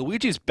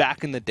 LuigEzz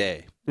back in the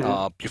day,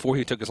 before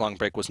he took his long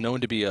break, was known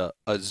to be a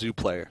Zoo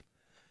player.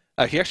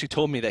 He actually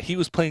told me that he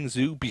was playing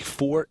Zoo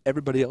before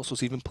everybody else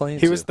was even playing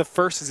Zoo. He was the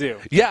first Zoo.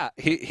 Yeah,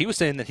 he was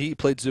saying that he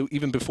played Zoo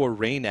even before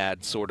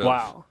Reynad sort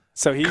of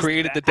so he's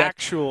created the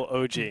actual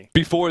OG.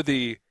 Before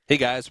the, hey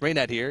guys,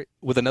 Reynad here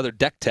with another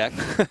deck tech.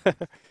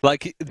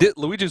 Like,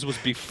 LuigEzz was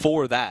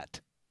before that.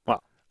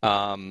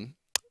 Wow.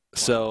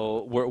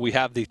 So we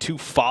have the 2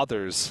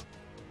 fathers,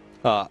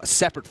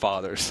 separate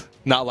fathers,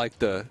 not like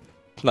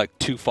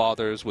two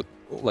fathers with,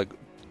 like,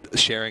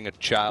 sharing a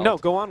child. No,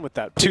 go on with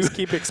that. Please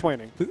keep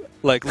explaining.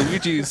 Like,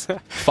 LuigEzz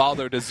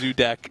fathered a Zoo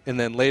deck, and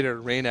then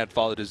later Reynad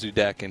fathered a Zoo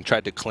deck and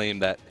tried to claim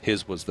that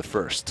his was the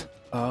first.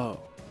 Oh.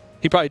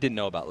 He probably didn't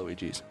know about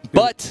LuigEzz.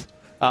 But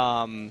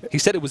He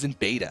said it was in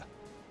beta.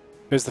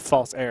 It was the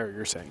false error,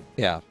 you're saying?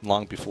 Yeah,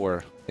 long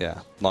before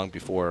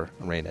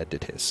Rain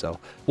did his. So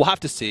we'll have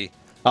to see.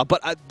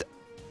 But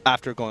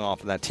after going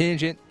off on that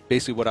tangent,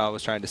 basically what I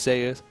was trying to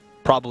say is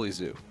probably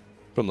Zoo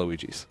from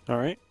LuigEzz. All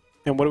right.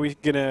 And what are we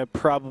going to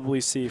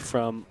probably see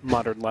from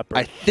ModernLeper?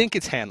 I think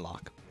it's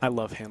Handlock. I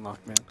love Handlock,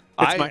 man.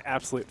 It's my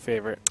absolute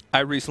favorite.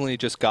 I recently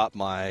just got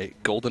my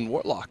Golden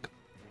Warlock.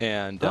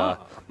 And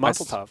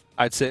Mazel tov.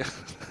 I'd say,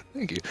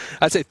 thank you.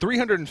 I'd say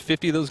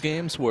 350 of those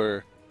games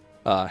were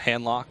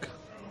Handlock.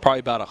 Probably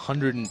about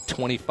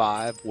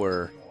 125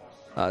 were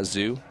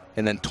Zoo.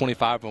 And then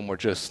 25 of them were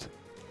just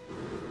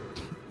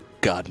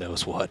God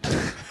knows what.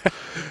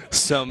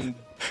 Some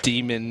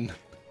demon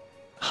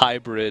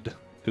hybrid,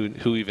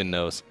 who even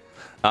knows.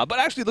 But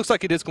actually, it looks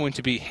like it is going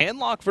to be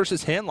Handlock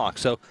versus Handlock.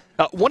 So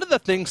one of the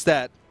things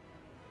that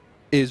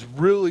is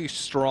really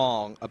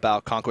strong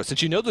about Conquest,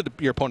 since you know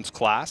your opponent's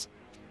class,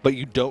 but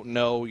you don't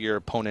know your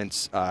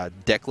opponent's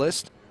deck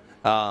list,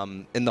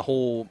 in the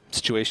whole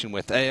situation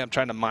with, hey, I'm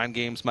trying to mind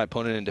games my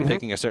opponent into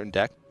picking a certain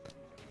deck.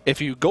 If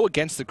you go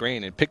against the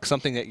grain and pick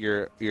something that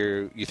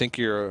you think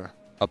your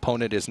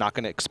opponent is not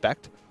going to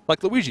expect,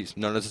 like LuigEzz,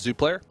 known as a Zoo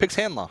player, picks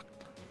Handlock.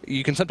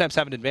 You can sometimes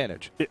have an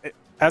advantage.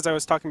 As I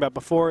was talking about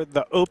before,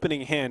 the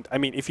opening hand, I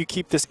mean, if you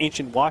keep this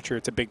Ancient Watcher,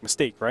 it's a big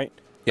mistake, right?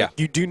 Yeah.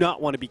 You do not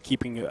want to be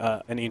keeping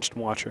an Ancient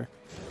Watcher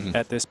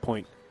at this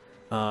point.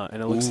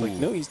 And it looks like,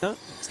 no, he's not.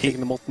 He's taking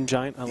the Molten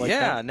Giant. I like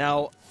that. Yeah,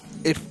 now,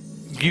 if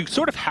you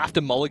sort of have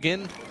to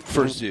mulligan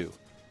for Zoo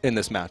in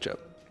this matchup.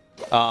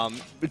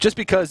 Just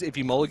because if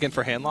you mulligan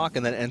for Handlock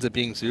and then it ends up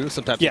being Zoo,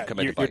 sometimes you can come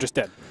into you're just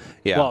dead.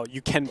 Yeah. Well,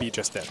 you can be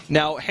just dead.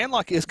 Now,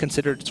 Handlock is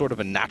considered sort of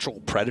a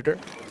natural predator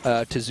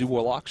to Zoo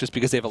Warlock, just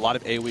because they have a lot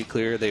of AoE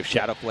clear, they have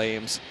Shadow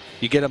Flames.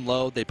 You get them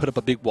low, they put up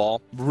a big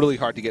wall, really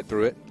hard to get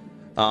through it.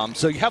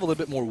 So you have a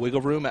little bit more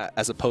wiggle room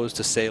as opposed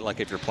to, say, like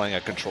if you're playing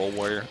a Control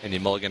Warrior and you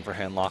mulligan for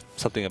Handlock,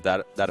 something of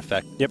that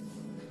effect. Yep.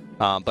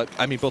 But,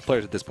 I mean, both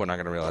players at this point aren't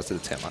going to realize that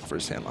it's Handlock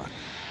versus Handlock.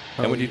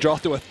 And when you draw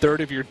through a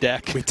third of your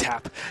deck, we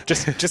tap.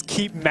 Just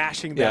keep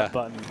mashing that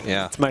button.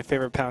 Yeah. It's my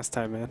favorite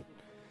pastime, man.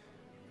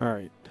 All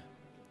right.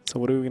 So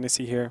what are we going to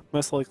see here?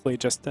 Most likely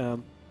just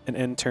an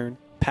end turn.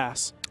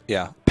 Pass.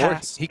 Yeah.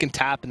 Pass. Or he can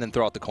tap and then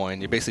throw out the coin.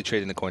 You're basically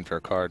trading the coin for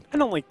a card. I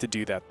don't like to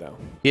do that, though.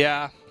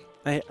 Yeah.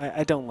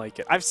 I don't like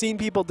it. I've seen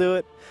people do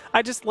it.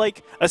 I just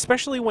like,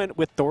 especially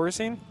with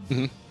Thorazine,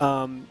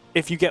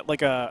 if you get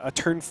like a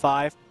turn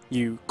 5,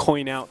 you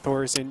coin out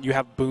Thorazine, you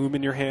have Boom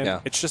in your hand. Yeah.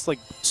 It's just like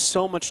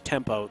so much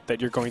tempo that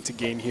you're going to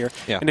gain here.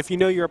 Yeah. And if you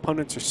know your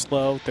opponents are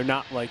slow, they're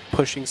not like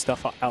pushing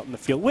stuff out in the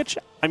field, which,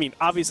 I mean,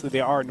 obviously they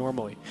are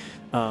normally.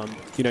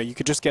 You know, you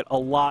could just get a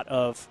lot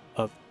of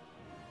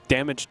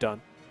damage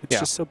done. It's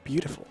just so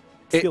beautiful.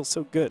 It feels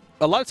so good.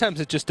 A lot of times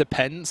it just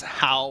depends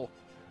how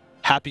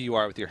happy you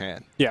are with your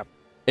hand. Yeah.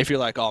 If you're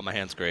like, oh, my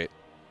hand's great,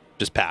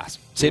 just pass.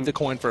 Save the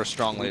coin for a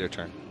strong later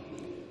turn.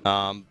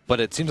 But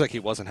it seems like he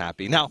wasn't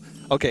happy. Now,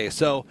 okay,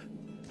 so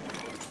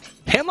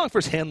Handlock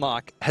versus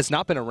Handlock has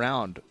not been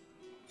around.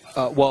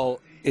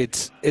 Well,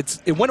 it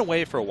went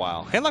away for a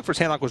while. Handlock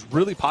versus Handlock was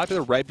really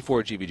popular right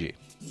before GVG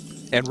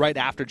and right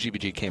after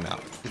GVG came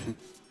out.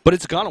 But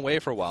it's gone away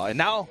for a while, and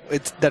now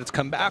that it's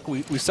come back,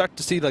 we start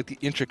to see like the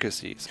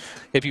intricacies.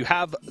 If you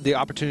have the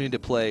opportunity to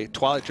play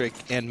Twilight Drake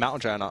and Mountain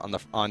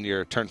Giant on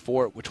your turn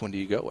 4, which one do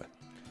you go with?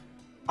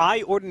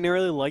 I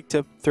ordinarily like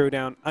to throw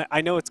down.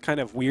 I know it's kind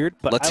of weird,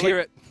 but let's hear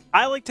it.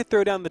 I like to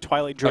throw down the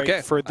Twilight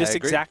Drake for this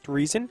exact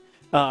reason.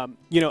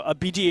 You know, a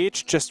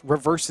BGH just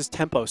reverses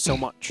tempo so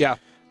much. Yeah.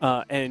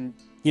 And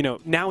you know,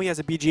 now he has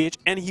a BGH,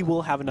 and he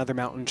will have another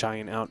Mountain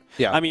Giant out.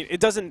 Yeah. I mean, it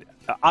doesn't.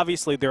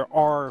 Obviously, there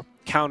are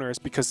counters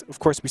because, of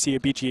course, we see a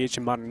BGH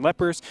in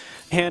ModernLeper's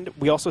hand.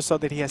 We also saw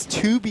that he has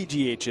 2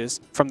 BGHs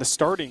from the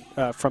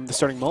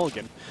starting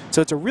mulligan.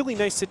 So it's a really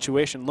nice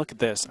situation. Look at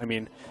this. I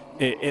mean,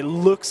 it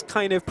looks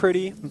kind of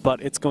pretty,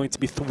 but it's going to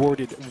be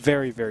thwarted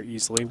very, very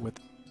easily with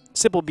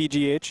simple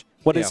BGH.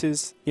 What is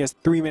his? He has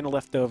 3 mana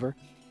left over.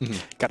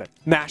 Gotta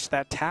mash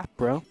that tap,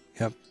 bro.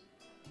 Yep.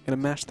 Gotta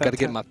mash that. Gotta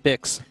get my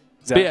fix.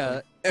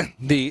 Exactly. But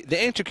yeah,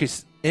 the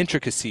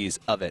intricacies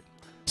of it.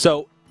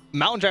 So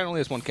Mountain Giant only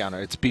has 1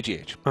 counter. It's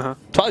BGH.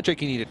 Twilight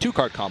Drake, you need a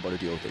 2-card combo to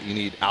deal with it. You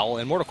need Owl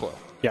and Mortal Coil.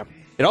 Yeah.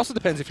 It also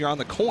depends if you're on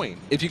the coin.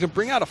 If you can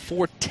bring out a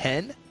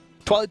 4-10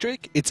 Twilight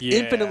Drake, it's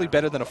infinitely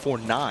better than a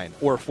 4-9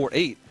 or a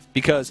 4-8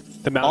 because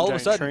the all of a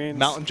sudden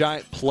Mountain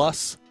Giant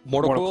plus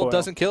Mortal Coil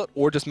doesn't kill it,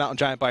 or just Mountain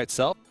Giant by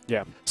itself.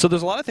 Yeah. So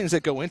there's a lot of things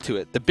that go into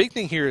it. The big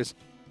thing here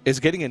is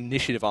getting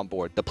initiative on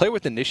board. The player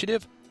with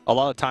initiative, a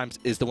lot of times,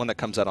 is the one that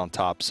comes out on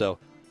top. So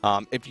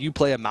if you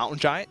play a Mountain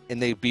Giant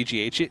and they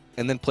BGH it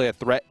and then play a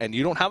threat and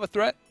you don't have a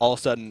threat, all of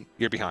a sudden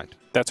you're behind.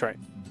 That's right.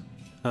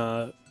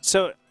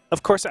 So,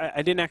 of course,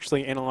 I didn't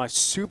actually analyze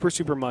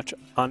super much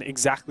on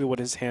exactly what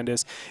his hand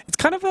is. It's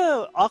kind of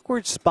an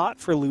awkward spot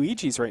for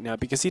LuigEzz right now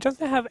because he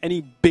doesn't have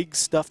any big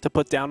stuff to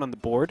put down on the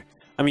board.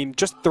 I mean,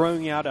 just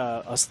throwing out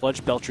a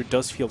Sludge Belcher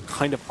does feel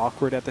kind of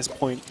awkward at this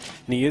point,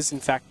 and he is, in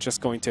fact, just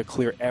going to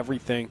clear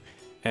everything.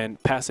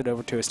 and pass it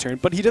over to his turn.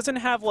 But he doesn't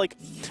have like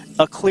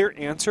a clear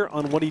answer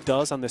on what he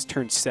does on this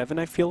turn 7,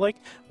 I feel like.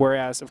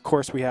 Whereas, of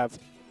course, we have...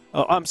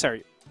 Oh, I'm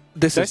sorry.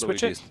 This Did is I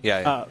switch LuigEzz. it?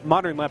 Yeah.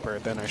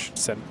 ModernLeper, then I should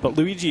say. But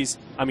LuigEzz,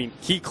 I mean,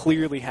 he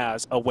clearly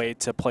has a way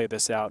to play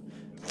this out.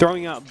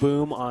 Throwing out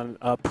Boom on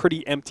a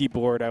pretty empty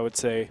board, I would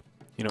say.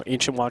 You know,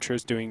 Ancient Watcher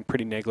is doing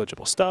pretty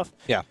negligible stuff.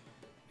 Yeah.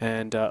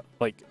 And,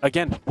 like,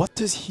 again, what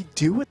does he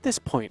do at this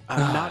point?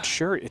 I'm not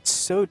sure. It's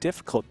so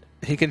difficult.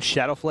 He can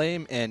Shadow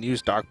Flame and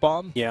use Dark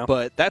Bomb. Yeah.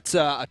 But that's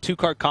a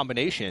 2-card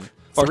combination,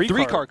 or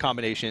 3-card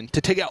combination,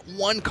 to take out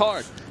 1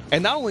 card.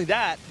 And not only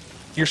that,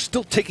 you're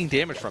still taking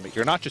damage from it.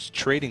 You're not just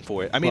trading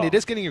for it. I mean, it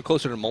is getting you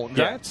closer to Molten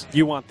Giants.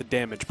 You want the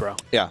damage, bro.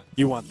 Yeah.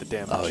 You want the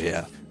damage. Oh,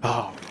 yeah.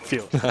 Oh, I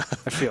feel it. I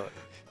feel it.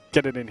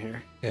 Get it in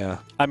here. Yeah.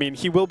 I mean,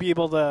 he will be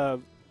able to...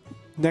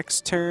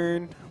 Next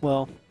turn,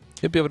 well...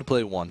 He'll be able to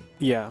play 1.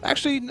 Yeah.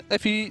 Actually,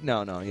 if he...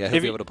 No, yeah,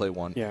 he'll be able to play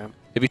 1. Yeah.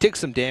 If he takes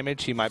some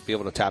damage, he might be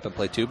able to tap and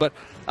play 2. But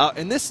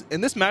in this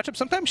matchup,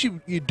 sometimes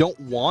you don't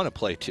want to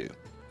play 2.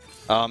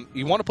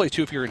 You want to play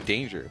 2 if you're in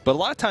danger. But a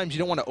lot of times you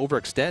don't want to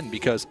overextend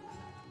because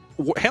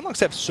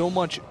handlocks have so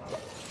much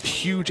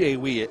huge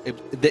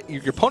AoE that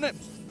your opponent...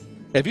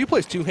 If you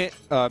place 2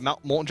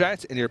 Molten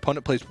Giants and your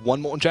opponent plays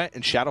 1 Molten Giant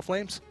and Shadow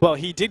Flames... Well,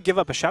 he did give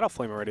up a Shadow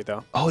Flame already,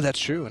 though. Oh, that's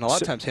true. And a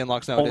lot of times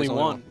handlocks nowadays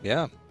only 1.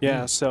 Yeah.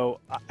 Yeah, so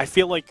I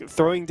feel like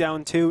throwing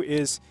down 2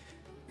 is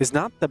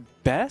not the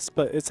best,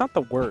 but it's not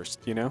the worst,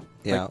 you know?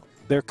 Yeah. Like,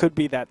 there could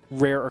be that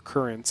rare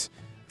occurrence.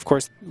 Of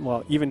course,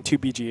 well, even 2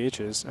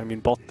 BGHs. I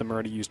mean, both of them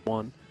already used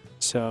 1.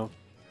 So,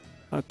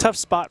 tough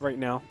spot right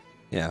now.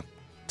 Yeah.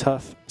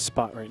 Tough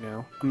spot right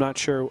now. I'm not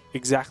sure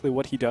exactly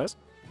what he does,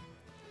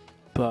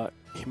 but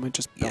he might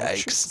just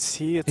belch. Yikes.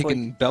 See, it's He like...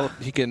 can belt.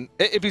 He can...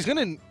 If he's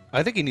going to...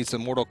 I think he needs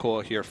some Mortal Coil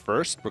here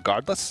first,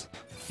 regardless.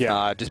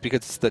 Yeah. Just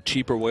because it's the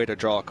cheaper way to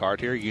draw a card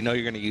here. You know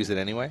you're going to use it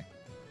anyway.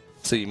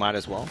 So you might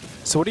as well.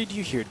 So what do you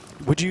do here?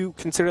 Would you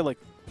consider, like...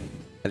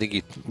 I think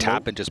you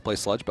tap and just play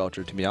Sludge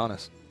Belcher, to be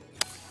honest.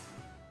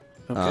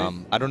 Okay.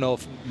 I don't know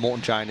if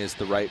Molten Giant is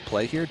the right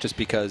play here, just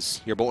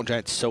because your Molten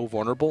Giant's so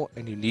vulnerable,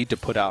 and you need to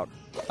put out...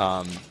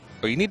 or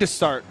you need to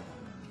start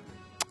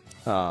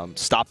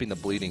stopping the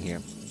bleeding here.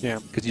 Yeah.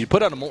 Because you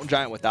put out a Molten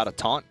Giant without a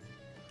taunt,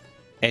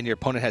 and your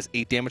opponent has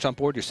 8 damage on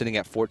board, you're sitting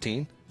at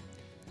 14.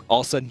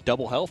 All of a sudden,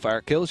 double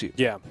Hellfire kills you.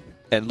 Yeah.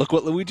 And look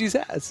what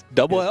LuigEzz has.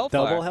 Double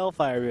Hellfire. Double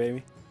Hellfire,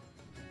 baby.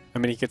 I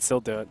mean, he could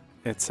still do it.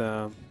 It's,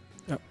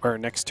 or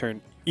next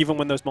turn. Even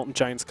when those Molten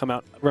Giants come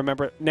out.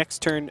 Remember,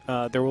 next turn,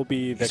 there will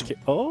be the...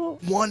 Oh!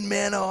 1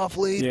 mana off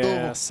lethal.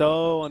 Yeah,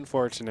 so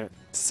unfortunate.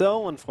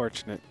 So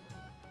unfortunate.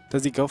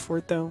 Does he go for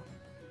it, though?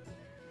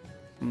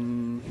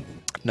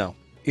 No.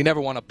 You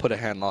never want to put a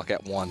handlock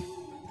at 1.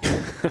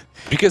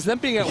 Because them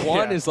being at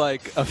 1 is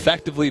like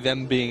effectively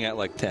them being at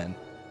like 10.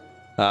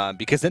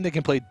 Because then they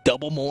can play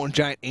double Molten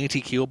Giant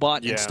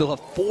anti-Keelbot and still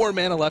have 4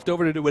 mana left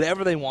over to do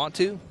whatever they want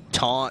to.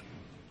 Taunt.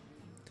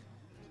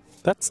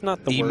 That's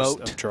not the worst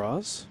Emote. of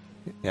draws.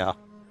 Yeah.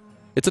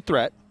 It's a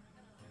threat.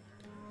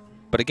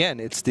 But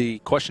again, it's the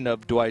question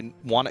of, do I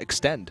want to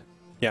extend?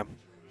 Yeah.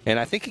 And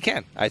I think he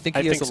can. I think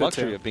he has the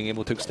luxury of being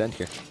able to extend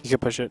here. You can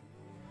push it.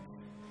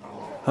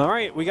 All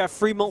right, we got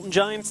free Molten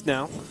Giants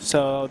now,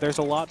 so there's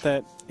a lot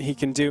that he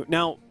can do.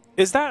 Now,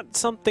 is that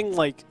something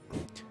like...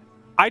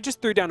 I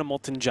just threw down a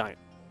Molten Giant,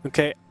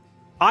 okay?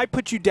 I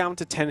put you down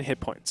to 10 hit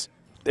points.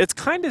 It's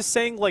kind of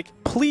saying, like,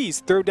 please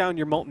throw down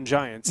your Molten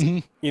Giants.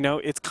 You know,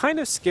 it's kind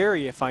of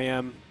scary if I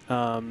am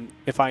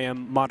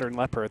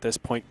ModernLeper at this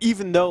point,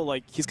 even though,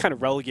 like, he's kind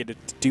of relegated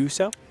to do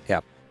so.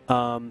 Yeah.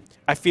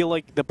 I feel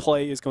like the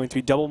play is going to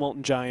be double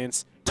Molten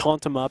Giants,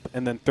 taunt him up,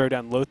 and then throw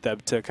down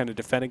Loatheb to kind of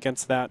defend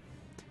against that.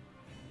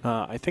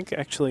 I think,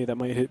 actually, that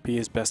might be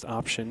his best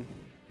option.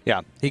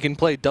 Yeah, he can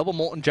play double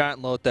Molten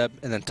Giant Loatheb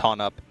and then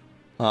taunt up.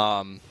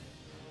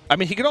 I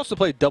mean, he could also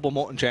play double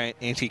Molten Giant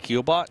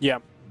anti-Keelbot. Yeah.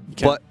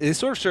 But it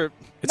sort of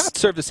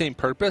serve the same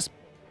purpose.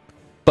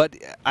 But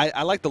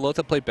I like the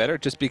Loatheb play better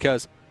just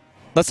because,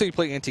 let's say you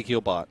play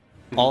anti-Keelbot.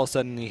 All of a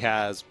sudden he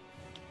has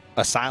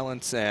a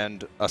Silence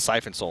and a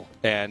Siphon Soul,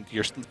 and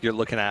you're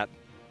looking at...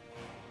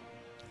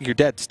 You're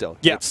dead still.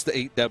 Yeah.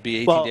 That would be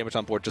 18 damage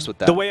on board just with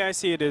that. The way I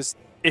see it is,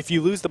 if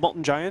you lose the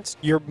Molten Giants,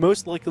 you're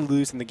most likely to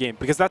lose in the game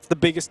because that's the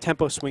biggest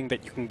tempo swing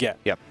that you can get.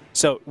 Yep.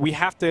 So we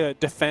have to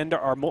defend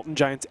our Molten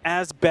Giants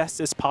as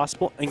best as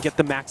possible and get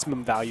the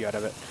maximum value out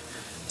of it.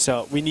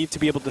 So we need to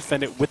be able to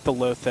defend it with the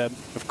Loatheb.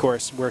 Of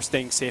course, we're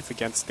staying safe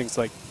against things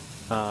like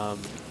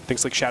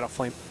Shadow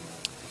Flame.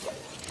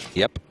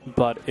 Yep.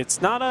 But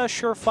it's not a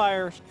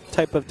surefire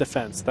type of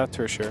defense, that's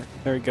for sure.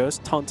 There he goes.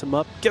 Taunt him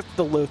up. Get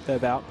the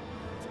Loatheb out.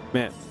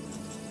 Man.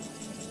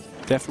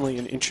 Definitely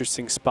an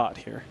interesting spot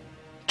here.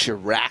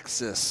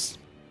 Jiraxxus.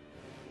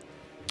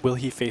 Will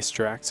he face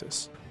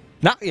Jiraxxus?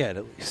 Not yet,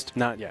 at least.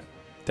 Not yet.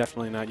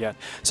 Definitely not yet.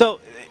 So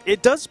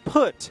it does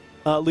put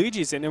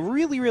LuigEzz in a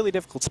really, really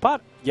difficult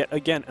spot yet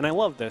again. And I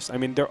love this. I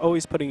mean, they're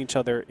always putting each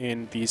other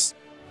in these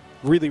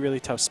really, really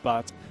tough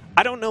spots.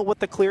 I don't know what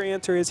the clear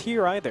answer is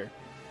here either.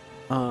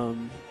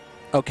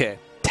 Okay.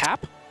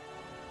 Tap?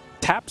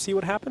 Tap, see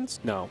what happens?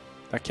 No,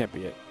 that can't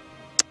be it.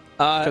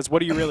 Because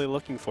what are you really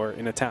looking for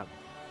in a tap?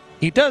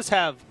 He does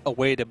have a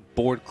way to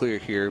board clear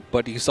here,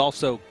 but he's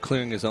also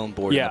clearing his own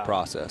board in the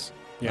process.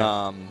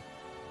 Yeah.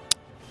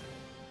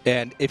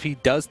 And if he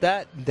does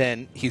that,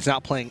 then he's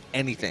not playing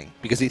anything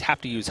because he'd have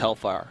to use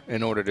Hellfire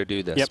in order to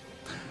do this.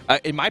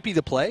 Yep. It might be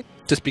the play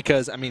just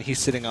because, I mean, he's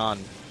sitting on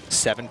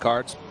 7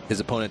 cards. His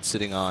opponent's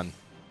sitting on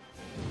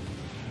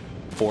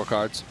 4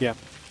 cards. Yeah.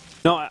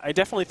 No, I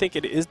definitely think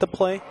it is the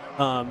play.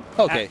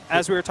 Okay.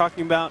 As we were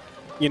talking about,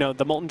 you know,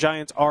 the Molten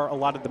Giants are a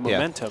lot of the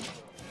momentum.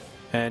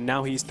 And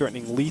now he's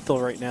threatening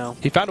lethal right now.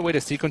 He found a way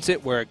to sequence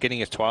it where getting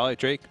his Twilight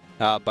Drake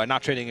by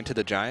not trading into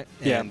the Giant.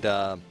 And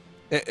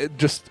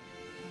just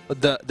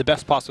the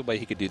best possible way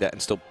he could do that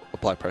and still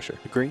apply pressure.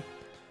 Agree.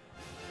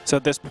 So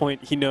at this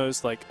point, he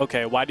knows, like,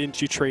 okay, why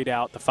didn't you trade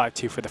out the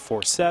 5-2 for the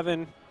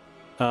 4-7?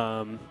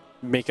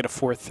 Make it a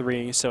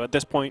 4-3. So at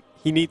this point,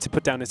 he needs to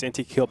put down his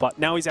anti-kill bot.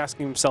 Now he's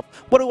asking himself,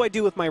 what do I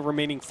do with my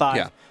remaining 5?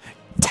 Yeah.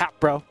 Tap,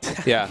 bro.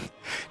 Yeah.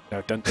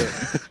 No, don't do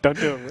it. Don't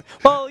do it.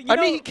 Well, you know,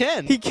 mean, he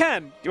can. He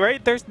can,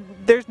 right?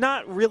 There's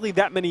not really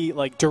that many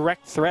like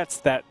direct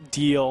threats that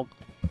deal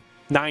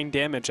 9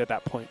 damage at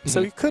that point.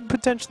 So he could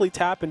potentially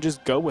tap and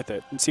just go with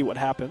it and see what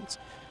happens.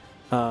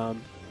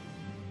 And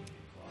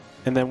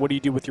then what do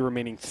you do with your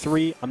remaining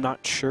 3? I'm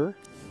not sure.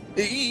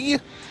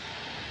 He's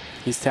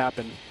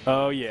tapping.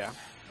 Oh, yeah.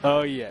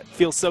 Oh, yeah.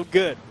 Feels so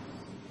good.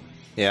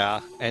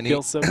 Yeah. And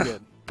feels so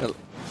good.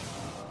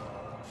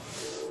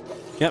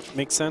 Yep,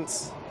 makes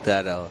sense.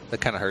 That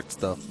kind of hurts,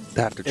 though,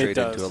 to have to trade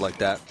into it like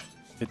that.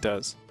 It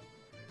does.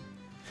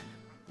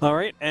 All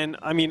right, and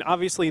I mean,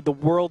 obviously, the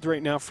world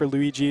right now for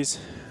LuigEzz,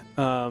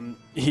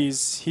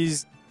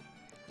 he's,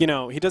 you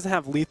know, he doesn't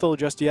have lethal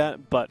just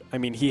yet, but I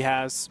mean, he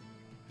has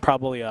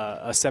probably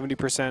a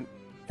 70%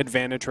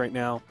 advantage right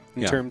now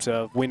in terms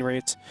of win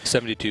rates.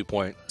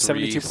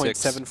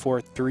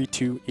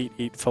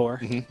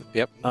 72.74,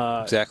 Yep,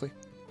 exactly.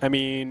 I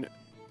mean,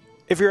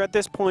 if you're at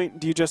this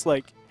point, do you just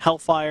like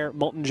Hellfire,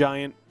 Molten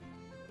Giant,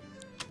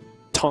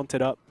 taunt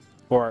it up,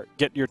 or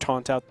get your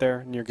taunt out there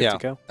and you're good to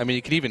go? I mean,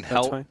 you could even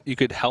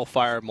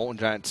Hellfire, Molten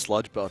Giant,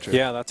 Sludge Belcher.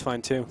 Yeah, that's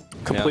fine too.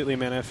 Completely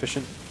mana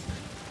efficient.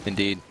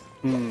 Indeed.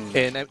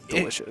 And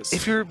delicious.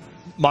 If you're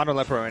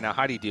ModernLeper right now,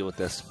 how do you deal with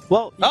this?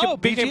 Well,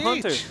 Big Game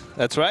Hunter.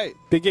 That's right.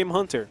 Big Game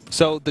Hunter.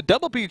 So the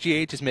double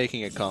BGH is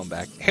making a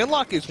comeback.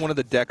 Handlock is one of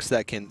the decks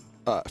that can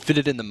fit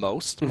it in the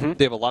most.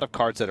 They have a lot of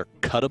cards that are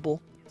cuttable.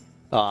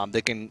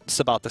 They can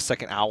sub out the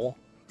second Owl.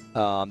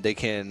 They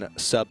can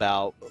sub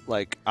out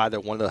like either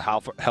one of the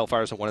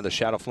Hellfires or one of the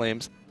Shadow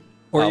Flames,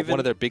 or even one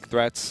of their big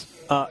threats.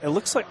 It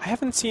looks like I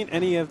haven't seen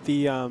any of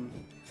the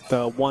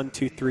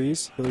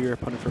 1-2-3s. Heal your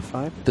opponent for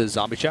 5. The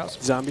Zombie Chows.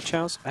 Zombie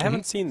Chows. I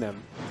haven't seen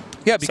them.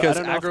 Yeah, because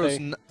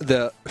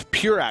the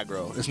pure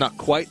aggro is not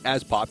quite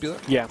as popular.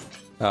 Yeah.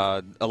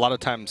 A lot of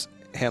times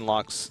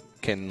handlocks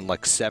can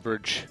like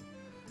Severage.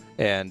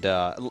 And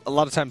a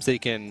lot of times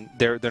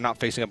they're not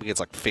facing up against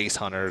like face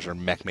hunters or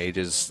mech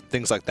mages,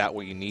 things like that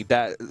where you need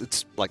that.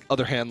 It's like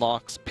other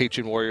handlocks,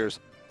 Patron Warriors,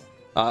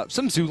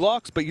 some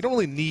Zoolocks, but you don't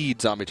really need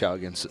Zombie Chow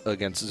against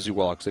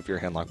Zoolocks if you're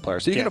a handlock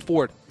player. So you can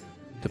afford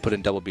to put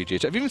in double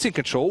BGH. I've even seen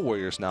Control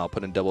Warriors now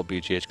put in double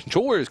BGH.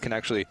 Control Warriors can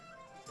actually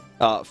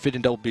fit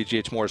in double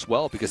BGH more as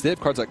well because they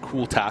have cards like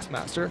Cruel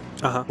Taskmaster,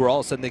 where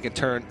all of a sudden they can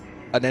turn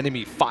an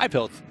enemy 5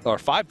 health or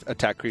 5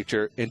 attack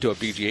creature into a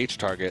BGH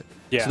target.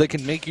 So they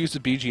can make use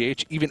of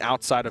BGH even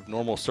outside of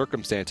normal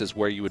circumstances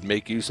where you would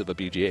make use of a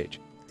BGH.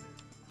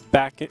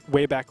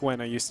 Way back when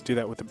I used to do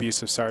that with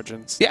Abusive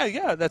Sergeants.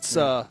 Yeah, that's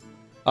oh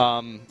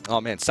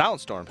man,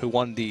 Silent Storm, who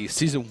won the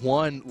Season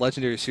 1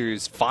 Legendary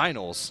Series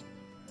Finals,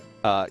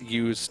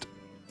 used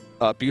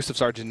Abusive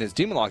Sergeant in his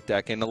Demon Lock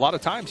deck, and a lot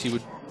of times he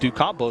would do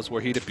combos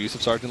where he'd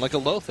Abusive Sergeant like a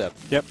Lothep.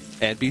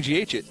 And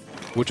BGH it,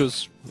 which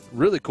was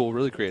really cool,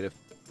 really creative.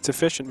 It's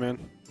efficient, man.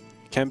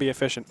 It can be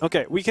efficient.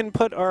 Okay, we can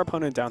put our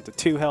opponent down to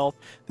 2 health.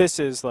 This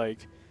is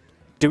like,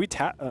 do we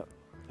tap?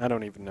 I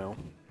don't even know.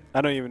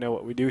 I don't even know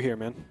what we do here,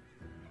 man.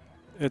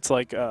 It's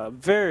like a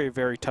very,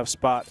 very tough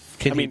spot.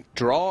 Can we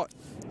draw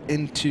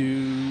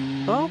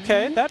into...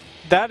 Okay,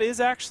 that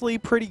is actually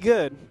pretty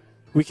good.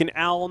 We can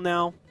Owl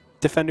now.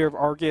 Defender of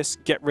Argus,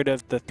 get rid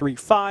of the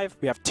 3/5.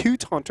 We have 2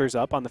 Taunters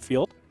up on the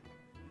field.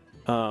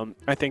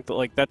 I think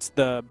that that's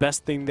the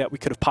best thing that we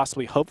could have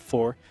possibly hoped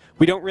for.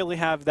 We don't really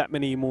have that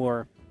many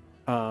more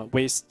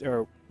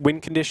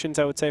win conditions,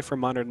 I would say, for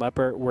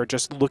ModernLeper. We're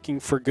just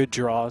looking for good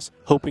draws,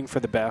 hoping for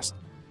the best,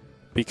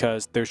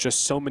 because there's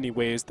just so many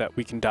ways that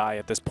we can die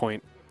at this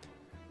point.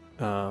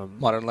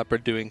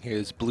 ModernLeper doing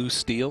his Blue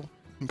Steel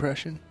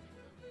impression.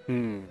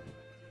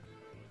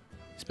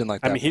 It's been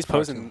like that. I mean, he's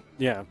posing.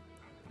 Yeah,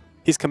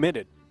 he's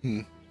committed.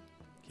 He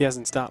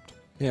hasn't stopped.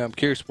 Yeah, I'm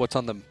curious what's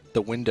on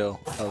the window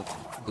of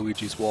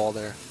Luigi's wall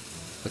there.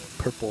 Like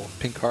purple,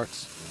 pink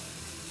hearts.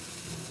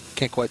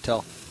 Can't quite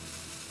tell.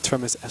 It's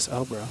from his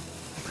SL, bro.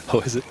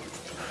 Oh, is it?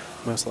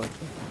 Most likely.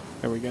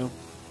 There we go.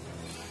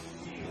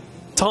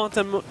 Taunt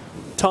him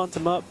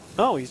up.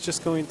 Oh, he's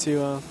just going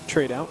to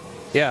trade out.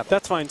 Yeah.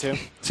 That's fine, too.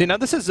 See, now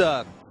this is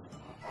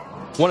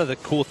one of the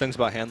cool things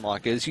about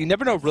Handlock is you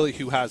never know really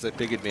who has a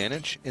big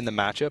advantage in the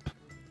matchup.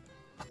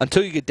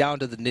 until you get down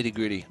to the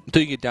nitty-gritty,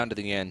 until you get down to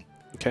the end.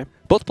 Okay.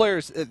 Both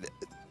players,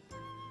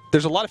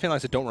 there's a lot of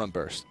fanlines that don't run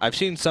burst. I've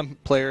seen some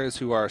players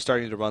who are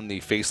starting to run the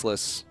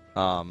faceless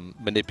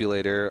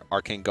manipulator,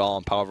 arcane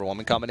golem, power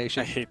overwhelming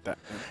combination. I hate that.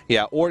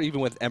 Yeah, or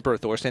even with Emperor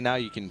Thorstein now,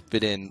 you can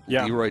fit in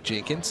Leroy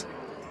Jenkins.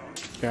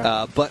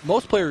 Yeah. But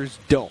most players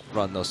don't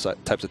run those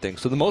types of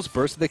things. So the most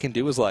burst that they can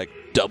do is like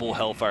double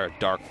Hellfire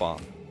Dark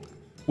Bomb,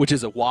 which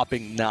is a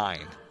whopping 9.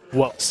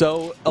 Whoa.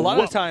 So a lot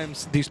of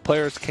times these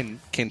players can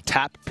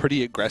tap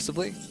pretty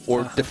aggressively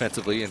or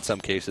defensively in some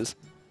cases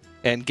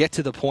and get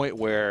to the point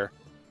where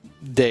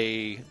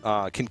they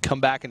can come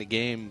back in a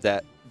game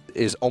that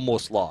is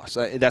almost lost.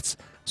 That's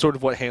sort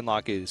of what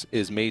Handlock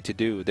is made to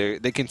do.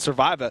 They can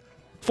survive a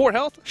 4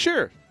 health?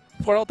 Sure.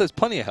 4 health is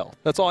plenty of health.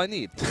 That's all I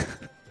need.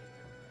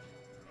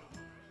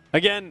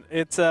 Again,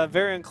 it's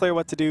very unclear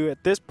what to do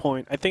at this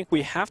point. I think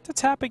we have to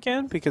tap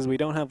again because we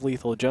don't have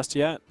lethal just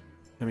yet.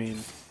 I mean,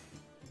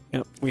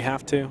 we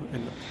have to,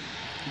 and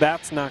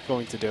that's not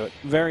going to do it.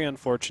 Very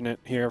unfortunate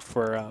here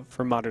for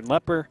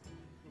ModernLeper,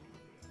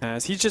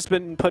 as he's just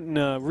been put in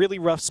a really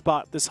rough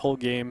spot this whole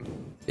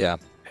game. Yeah,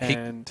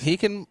 and he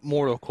can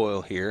Mortal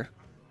Coil here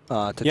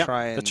to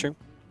try and that's true.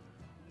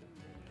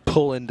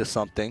 Pull into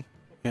something.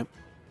 Yep.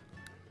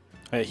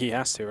 He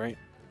has to, right?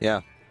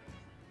 Yeah.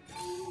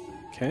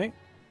 Okay.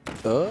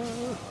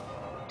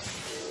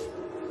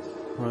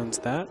 Runs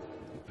that.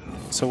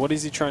 So what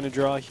is he trying to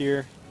draw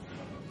here?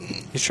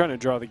 He's trying to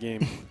draw the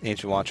game.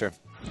 Ancient Watcher.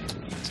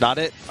 It's not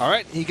it. All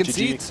right, he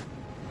concedes.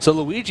 So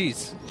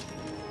LuigEzz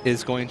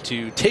is going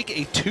to take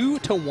a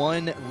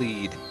 2-1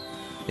 lead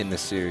in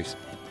this series.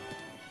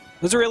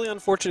 It was a really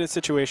unfortunate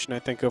situation, I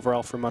think,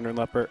 overall for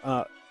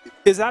ModernLeper.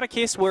 Is that a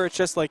case where it's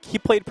just like he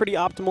played pretty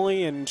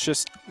optimally and it's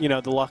just, you know,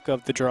 the luck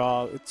of the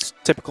draw, it's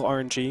typical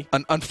RNG?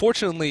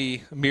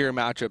 Unfortunately, mirror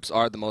matchups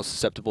are the most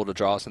susceptible to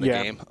draws in the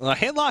game.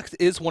 Handlock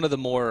is one of the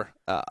more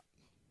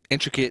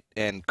intricate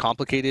and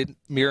complicated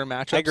mirror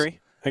matchups. I agree.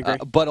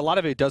 But a lot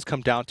of it does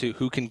come down to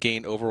who can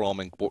gain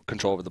overwhelming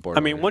control over the board.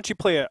 I mean, once you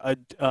play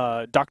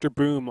a Dr.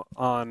 Boom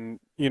on,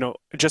 you know,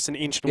 just an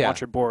Ancient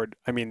Watcher board,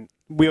 I mean,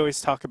 we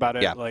always talk about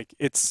it like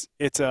it's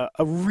a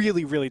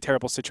really, really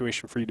terrible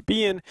situation for you to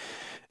be in.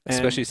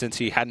 Especially since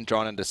he hadn't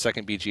drawn into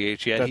second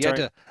BGH yet. He had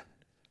to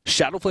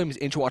Shadow Flame his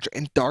Ancient Watcher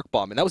and Dark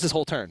Bomb, and that was his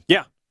whole turn.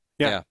 Yeah.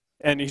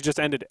 And he just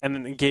ended, and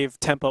then gave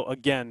tempo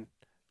again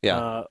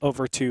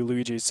over to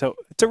LuigEzz. So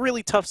it's a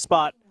really tough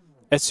spot.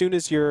 As soon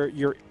as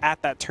you're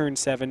at that turn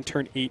 7,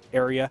 turn 8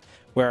 area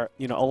where,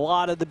 you know, a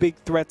lot of the big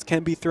threats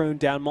can be thrown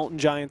down, Molten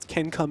Giants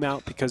can come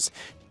out because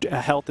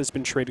health has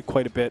been traded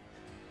quite a bit.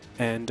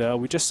 And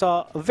we just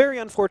saw a very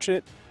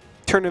unfortunate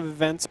turn of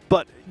events.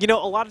 But, you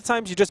know, a lot of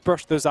times you just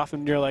brush those off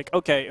and you're like,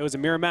 okay, it was a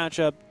mirror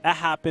matchup. That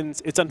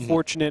happens. It's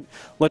unfortunate.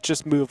 Let's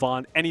just move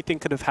on. Anything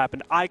could have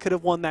happened. I could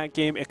have won that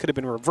game. It could have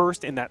been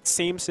reversed in that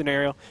same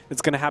scenario.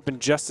 It's going to happen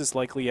just as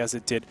likely as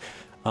it did,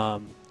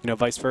 you know,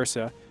 vice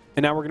versa.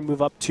 And now we're going to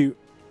move up to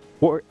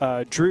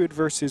Druid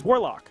versus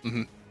Warlock.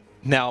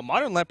 Now,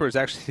 ModernLeper is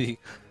actually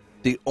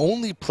the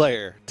only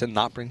player to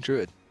not bring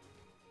Druid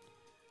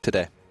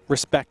today.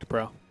 Respect,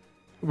 bro.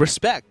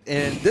 Respect.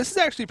 And this is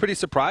actually pretty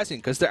surprising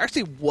because there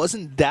actually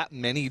wasn't that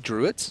many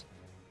Druids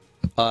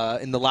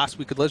in the last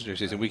week of Legendary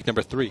Season, week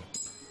number 3.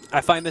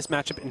 I find this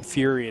matchup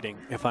infuriating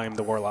if I am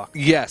the Warlock.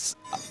 Yes.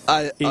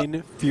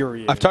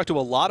 Infuriating. I've talked to a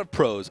lot of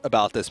pros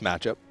about this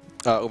matchup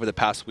over the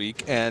past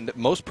week, and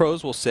most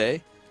pros will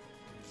say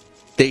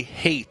they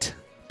hate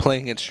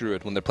playing against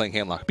Druid when they're playing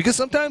Handlock because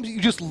sometimes you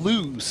just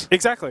lose.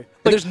 Exactly.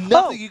 Like, there's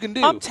nothing you can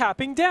do. I'm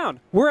tapping down.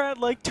 We're at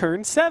like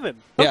turn 7.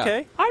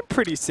 Okay, I'm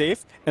pretty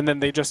safe. And then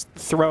they just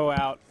throw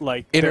out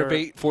like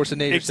Innervate, Force a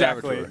Native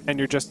Saboteur. And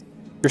you're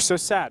so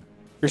sad.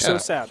 You're so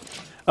sad.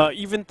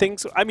 Even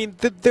things, I mean,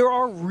 there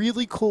are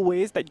really cool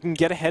ways that you can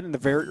get ahead in the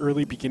very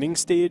early beginning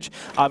stage.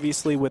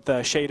 Obviously, with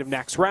the Shade of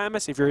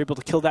Naxxramas, if you're able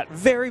to kill that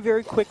very,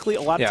 very quickly,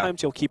 a lot of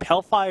times you'll keep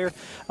Hellfire.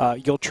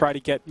 You'll try to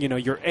get, you know,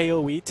 your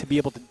AoE to be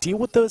able to deal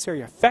with those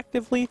very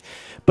effectively.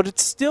 But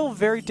it's still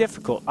very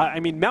difficult. I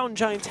mean, Mountain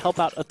Giants help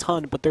out a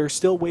ton, but there are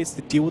still ways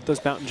to deal with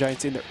those Mountain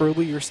Giants in the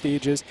earlier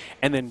stages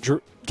and then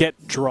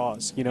get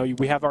draws. You know,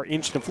 we have our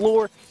Ancient of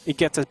Lore. It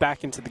gets us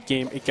back into the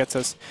game. It gets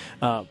us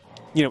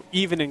you know,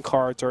 even in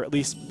cards, or at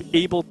least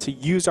able to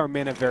use our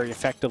mana very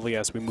effectively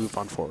as we move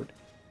on forward.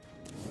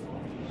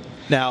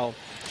 Now,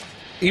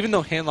 even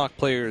though Handlock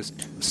players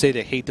say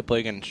they hate to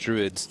play against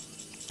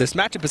Druids, this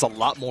matchup is a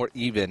lot more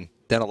even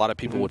than a lot of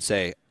people would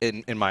say,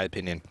 in my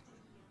opinion.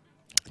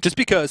 Just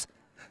because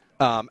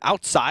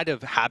outside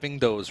of having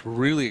those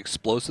really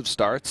explosive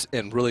starts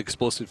and really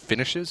explosive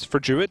finishes for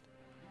Druid,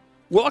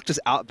 Warlock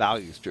just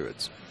outvalues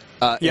Druids.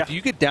 If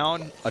you get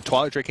down a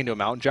Twilight Drake into a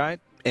Mountain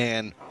Giant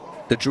and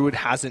the Druid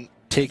hasn't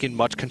taken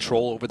much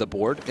control over the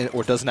board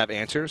or doesn't have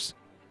answers,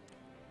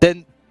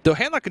 then the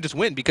Handlock can just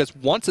win because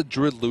once a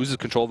Druid loses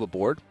control of a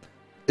board,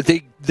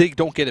 they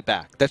don't get it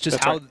back. That's just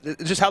That's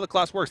it's just how the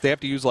class works. They have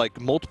to use like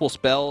multiple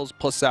spells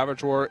plus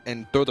Savage Roar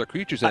and throw their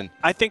creatures in.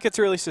 I think it's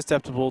really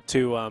susceptible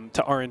to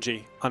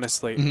RNG,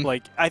 honestly.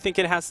 Like, I think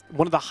it has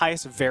one of the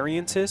highest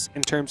variances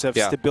in terms of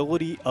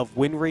stability of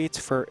win rates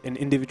for an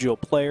individual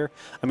player.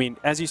 I mean,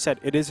 as you said,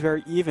 it is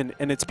very even,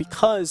 and it's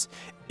because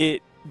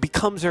it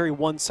becomes very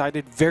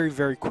one-sided very,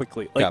 very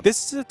quickly. Like,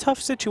 this is a tough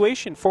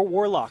situation for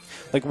Warlock.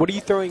 Like, what are you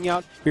throwing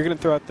out? You're going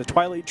to throw out the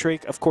Twilight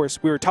Drake. Of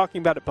course, we were talking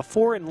about it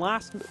before in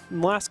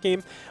last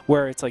game,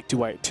 where it's like,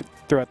 do I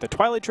throw out the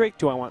Twilight Drake?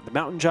 Do I want the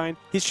Mountain Giant?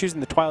 He's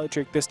choosing the Twilight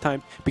Drake this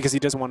time because he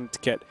doesn't want to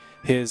get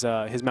his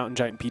Mountain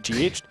Giant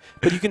PGH'd.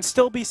 But you can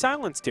still be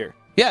silenced here.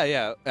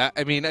 Yeah.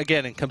 I mean,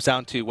 again, it comes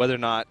down to whether or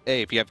not,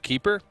 hey, if you have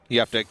Keeper, you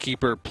have to have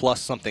Keeper plus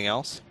something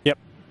else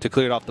to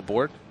clear it off the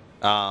board.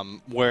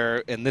 Where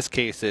in this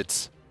case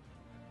it's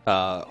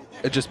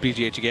just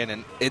BGH again,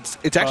 and it's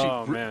actually.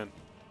 Oh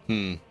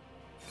man.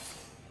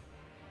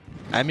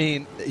 I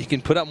mean, he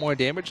can put up more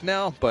damage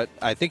now, but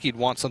I think he'd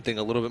want something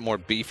a little bit more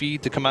beefy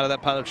to come out of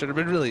that pile of shitter.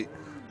 But it really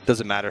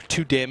doesn't matter.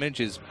 2 damage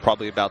is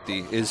probably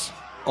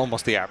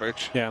almost the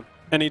average. Yeah.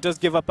 And he does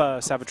give up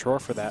a Savage Roar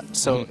for that.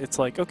 So it's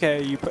like,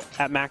 okay, you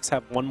at max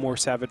have 1 more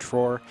Savage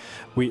Roar.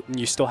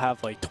 You still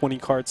have like 20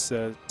 cards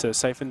to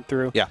siphon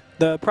through. Yeah.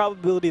 The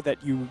probability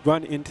that you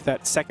run into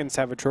that second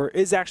Savage Roar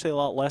is actually a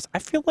lot less. I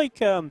feel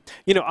like,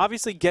 you know,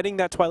 obviously getting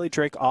that Twilight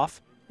Drake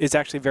off is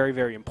actually very,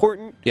 very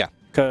important. Yeah.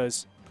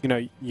 Because, you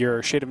know,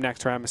 your Shade of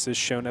Naxxramas is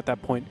shown at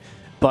that point.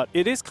 But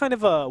it is kind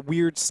of a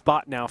weird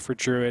spot now for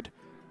Druid,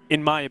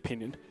 in my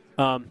opinion.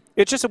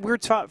 It's just a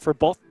weird spot for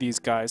both these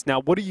guys. Now,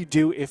 what do you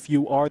do if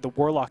you are the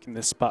Warlock in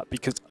this spot?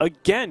 Because,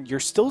 again, you're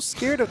still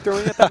scared of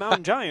throwing at the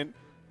Mountain Giant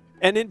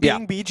and it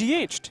being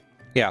BGH'd.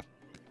 Yeah.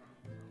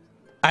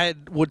 I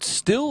would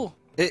still...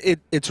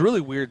 It's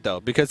really weird, though,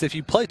 because if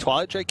you play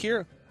Twilight Drake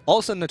here, all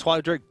of a sudden the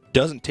Twilight Drake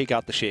doesn't take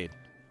out the Shade.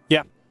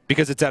 Yeah.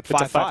 Because it's at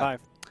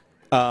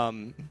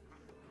 5/5.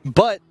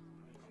 But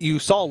you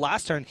saw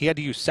last turn he had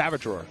to use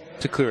Savage Roar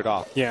to clear it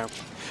off. Yeah.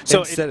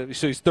 So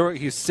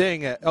he's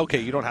saying, okay,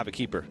 you don't have a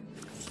Keeper.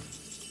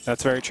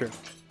 That's very true.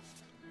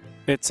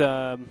 It's,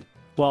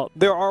 well,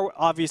 there are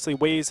obviously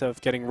ways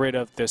of getting rid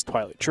of this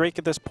Twilight Drake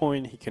at this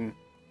point. He can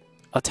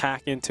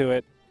attack into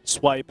it,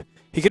 swipe.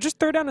 He could just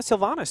throw down a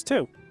Sylvanas,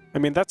 too. I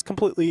mean, that's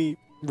completely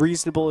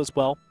reasonable as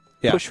well.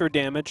 Yeah. Push for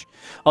damage.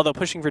 Although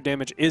pushing for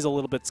damage is a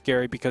little bit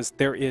scary because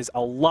there is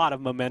a lot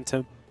of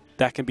momentum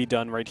that can be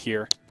done right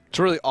here. It's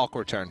a really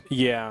awkward turn.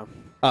 Yeah.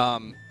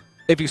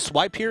 If you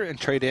swipe here and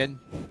trade in,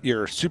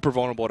 you're super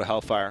vulnerable to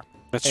Hellfire.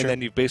 That's true. And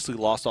then you've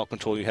basically lost all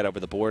control you had over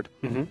the board.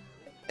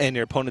 And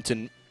your opponent's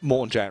in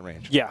Molten Giant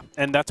range. Yeah,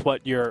 and that's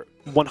what you're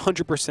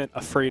 100%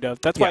 afraid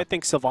of. That's why I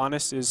think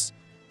Sylvanas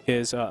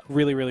is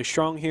really, really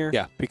strong here.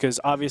 Yeah. Because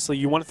obviously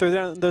you want to throw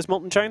down those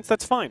Molten Giants,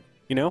 that's fine.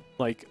 You know?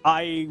 Like,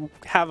 I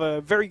have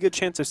a very good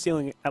chance of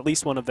stealing at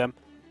least one of them,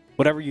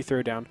 whatever you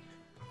throw down.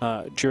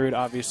 Druid,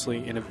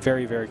 obviously, in a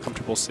very, very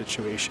comfortable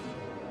situation.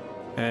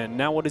 And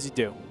now what does he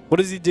do? What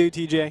does he do,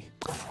 TJ?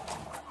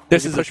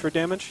 Does he push for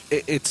damage?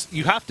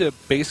 You have to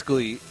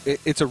basically,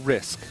 it's a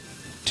risk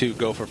to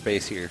go for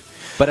face here.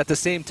 But at the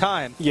same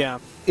time,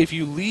 if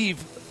you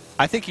leave,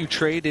 I think you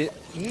trade it.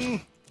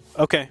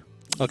 Okay.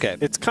 Okay.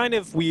 It's kind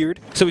of weird.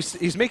 So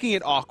he's making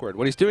it awkward.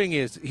 What he's doing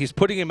is he's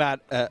putting him at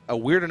a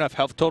weird enough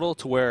health total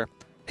to where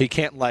he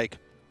can't, like,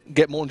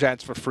 get Molten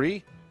Giants for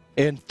free.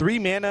 And 3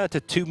 mana to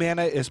 2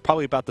 mana is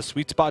probably about the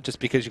sweet spot just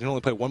because you can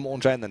only play 1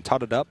 Molten Giant and then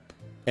tot it up.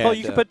 And, well,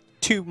 you can put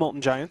 2 Molten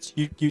Giants.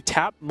 You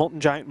tap Molten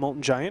Giant,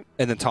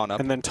 and then taunt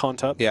up. And then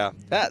taunt up. Yeah.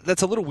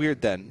 That's a little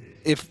weird then.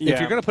 If you're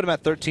going to put him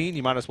at 13,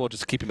 you might as well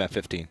just keep him at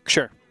 15.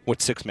 Sure.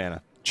 With 6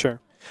 mana. Sure.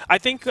 I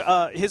think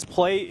his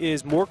play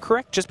is more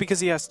correct just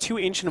because he has 2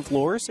 Ancient of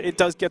Lores. It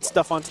does get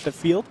stuff onto the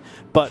field,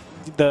 but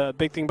the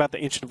big thing about the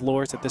Ancient of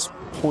Lores at this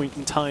point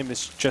in time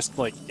is just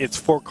like it's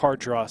 4-card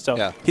draw.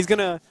 So he's going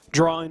to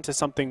draw into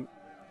something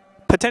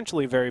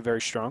potentially very,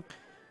 very strong.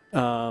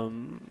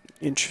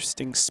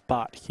 Interesting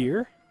spot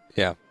here.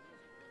 Yeah.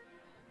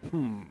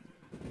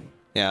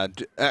 Yeah,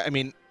 I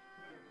mean,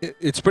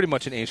 it's pretty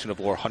much an Ancient of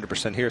Lore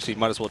 100% here, so you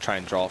might as well try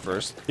and draw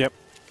first. Yep.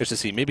 Just to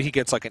see. Maybe he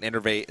gets like an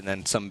Innervate and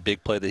then some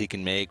big play that he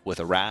can make with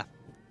a Wrath.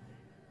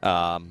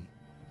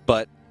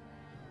 But,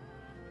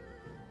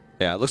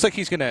 yeah, it looks like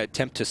he's going to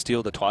attempt to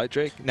steal the Twilight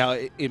Drake. Now,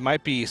 it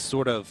might be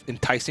sort of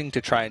enticing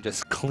to try and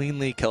just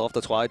cleanly kill off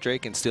the Twilight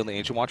Drake and steal the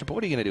Ancient Watcher, but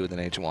what are you going to do with an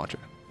Ancient Watcher?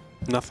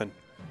 Nothing.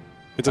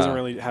 It doesn't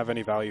really have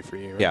any value for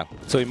you, right? Yeah,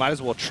 so you might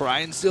as well try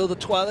and steal the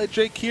Twilight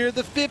Drake here,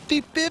 the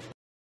 50-50.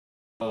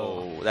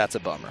 Oh, that's a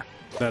bummer.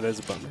 That is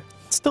a bummer.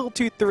 Still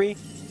 2-3,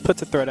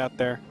 puts a threat out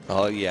there.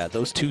 Oh, yeah,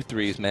 those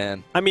 2-3s,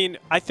 man. I mean,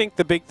 I think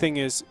the big thing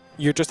is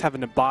you're just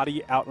having a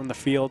body out on the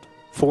field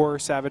for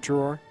Savage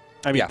Roar.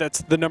 I mean, that's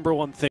the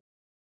 #1 thing.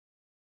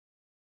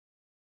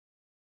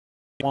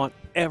 I want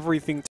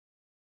everything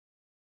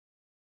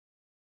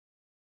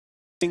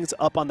things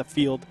up on the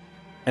field,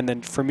 and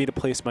then for me to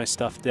place my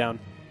stuff down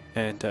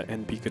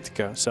and be good to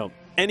go. So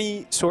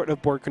any sort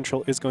of board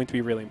control is going to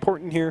be really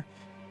important here.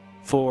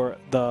 For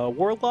the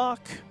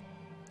Warlock,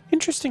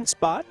 interesting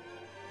spot.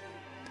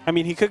 I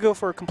mean, he could go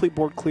for a complete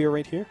board clear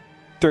right here.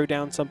 Throw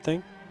down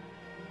something.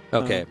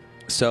 Okay,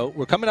 so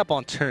we're coming up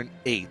on turn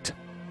 8.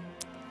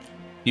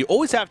 You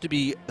always have to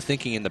be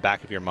thinking in the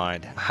back of your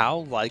mind, how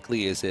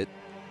likely is it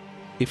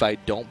if I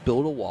don't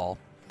build a wall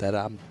that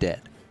I'm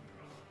dead?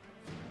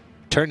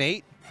 Turn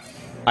 8,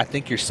 I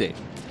think you're safe.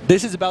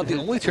 This is about the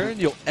only turn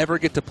you'll ever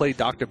get to play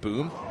Dr.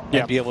 Boom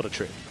and be able to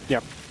trade.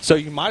 Yep. So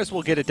you might as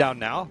well get it down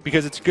now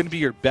because it's going to be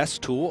your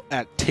best tool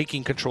at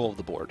taking control of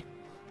the board.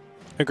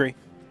 Agree.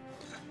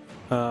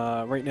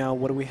 Right now,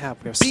 what do we have?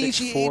 We have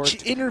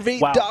BGH, Innervate,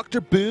 wow. Dr.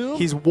 Boom.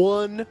 He's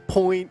 1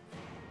 point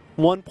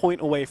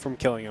away from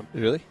killing him.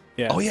 Really?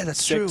 Yeah. Oh, yeah,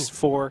 that's 6, true.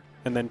 4,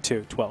 and then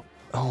 2, 12.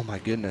 Oh, my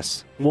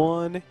goodness.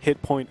 1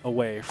 hit point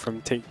away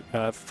from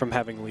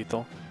having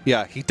lethal.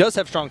 Yeah, he does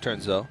have strong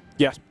turns, though.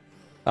 Yes.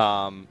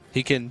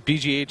 He can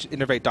BGH,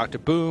 Innervate, Dr.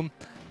 Boom.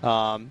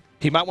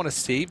 He might want to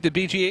save the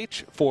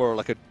BGH for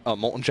like a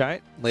Molten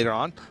Giant later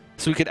on.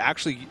 So he could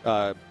actually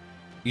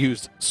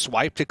use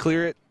Swipe to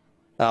clear it.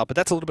 But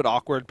that's a little bit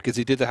awkward because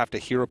he did have to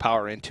Hero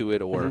Power into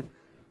it or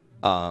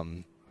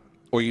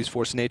use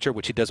Force of Nature,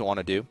 which he doesn't want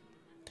to do.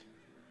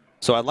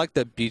 So I'd like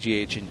the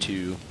BGH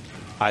into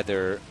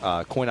either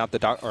coin out the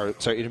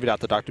Innervate out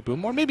the Dr.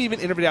 Boom, or maybe even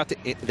Innervate out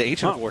the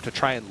Ancient Roar to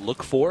try and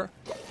look for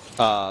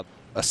a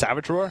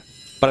Savage Roar.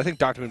 But I think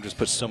Dr. Boom just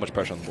puts so much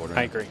pressure on the board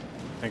right now.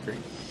 I agree.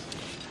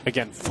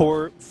 Again,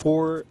 four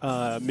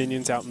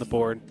minions out on the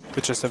board.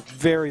 It's just a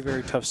very,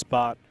 very tough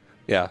spot.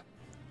 Yeah.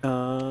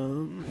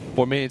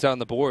 4 minions out on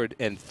the board,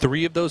 and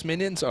 3 of those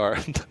minions are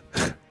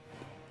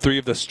 3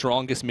 of the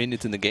strongest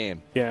minions in the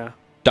game. Yeah.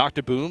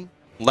 Dr. Boom,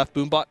 left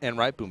Boombot, and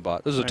right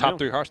Boombot. Those are the top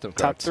 3 Hearthstone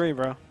cards. Top 3,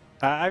 bro.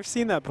 I've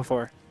seen that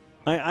before.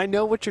 I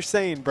know what you're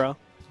saying, bro.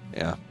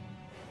 Yeah.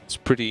 It's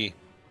pretty...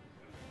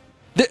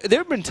 There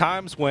have been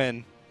times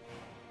when,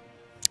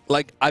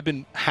 like, I've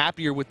been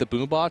happier with the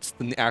Boombots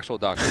than the actual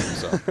Dr. Boom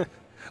himself.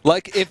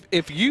 Like,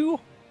 if you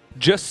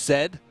just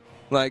said,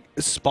 like,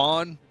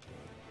 spawn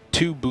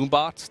 2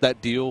 Boombots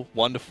that deal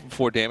 1 to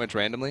 4 damage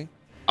randomly,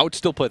 I would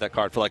still play that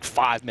card for like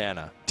 5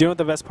 mana. Do you know what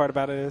the best part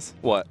about it is?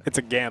 What? It's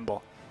a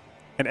gamble.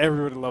 And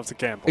everybody loves a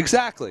gamble.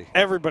 Exactly.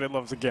 Everybody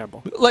loves a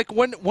gamble. Like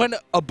when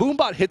a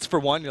Boombot hits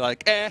for 1, you're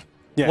like,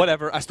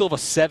 whatever. I still have a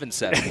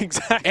 7/7.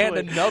 Exactly. And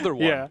another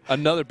one. Yeah.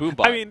 Another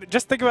Boombot. I mean,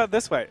 just think about it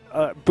this way.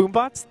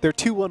 Boombots, they're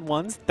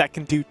 2/1/1s that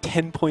can do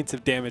 10 points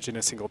of damage in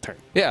a single turn.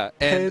 Yeah.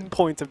 10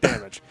 points of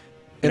damage.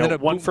 And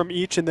then 1 from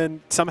each, and then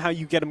somehow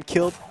you get them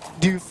killed,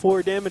 do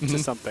 4 damage to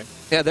something.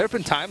 Yeah, there have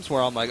been times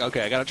where I'm like,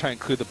 okay, I got to try and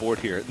clear the board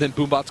here. Then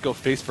Boombots go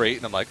face for 8,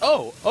 and I'm like,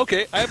 oh,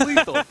 okay, I have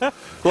lethal.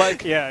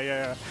 Like,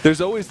 yeah.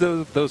 There's always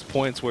those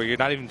points where you're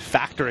not even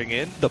factoring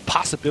in the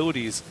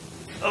possibilities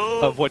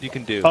of what you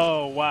can do.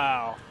 Oh,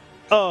 wow.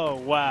 Oh,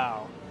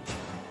 wow.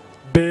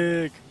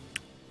 Big.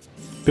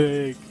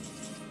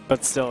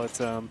 But still, it's,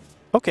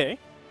 okay.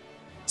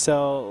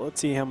 So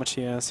let's see how much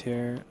he has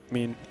here. I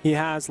mean, he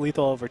has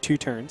lethal over 2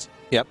 turns.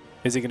 Yep.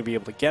 Is he going to be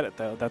able to get it,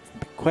 though? That's the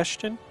big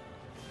question.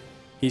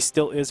 He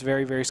still is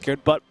very, very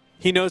scared, but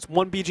he knows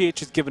 1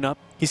 BGH is given up.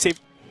 He saved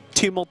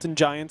 2 Molten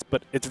Giants,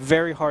 but it's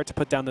very hard to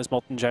put down those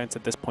Molten Giants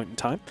at this point in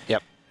time.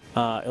 Yep.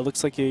 It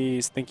looks like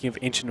he's thinking of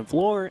Ancient of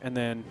Lore and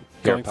then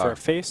going for a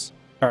face.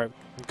 Or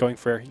going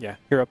for,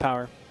 Hero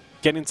Power.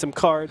 Getting some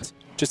cards,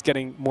 just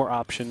getting more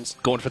options.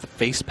 Going for the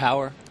face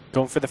power.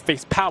 Going for the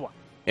face power.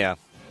 Yeah.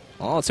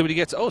 Oh, let's see what he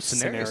gets. Oh,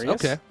 Cenarius.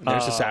 Okay.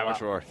 There's a Savage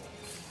Roar.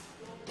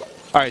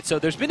 All right, so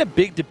there's been a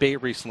big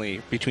debate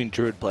recently between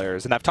Druid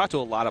players, and I've talked to a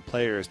lot of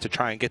players to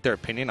try and get their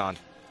opinion on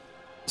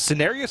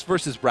Cenarius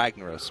versus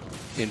Ragnaros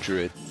in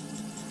Druid.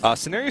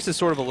 Cenarius is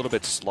sort of a little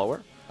bit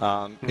slower.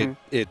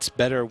 It's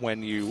better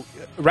when you...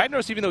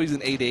 Ragnaros, even though he's an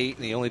 8/8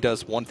 and he only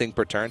does 1 thing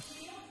per turn,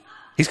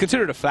 he's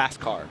considered a fast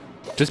card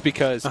just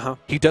because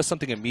he does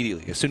something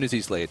immediately as soon as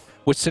he's laid,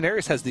 which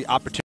Cenarius has the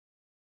opportunity.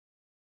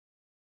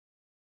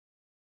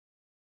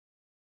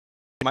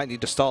 You might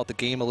need to stall at the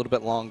game a little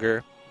bit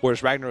longer,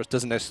 whereas Ragnaros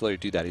doesn't necessarily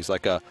do that. He's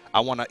like, I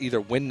want to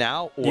either win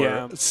now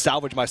or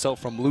salvage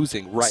myself from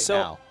losing now.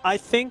 So I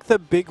think the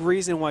big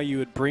reason why you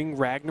would bring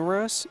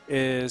Ragnaros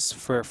is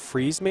for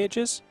freeze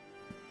mages,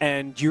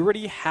 and you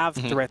already have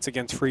threats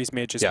against freeze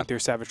mages with your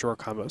Savage Roar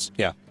combos.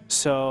 Yeah.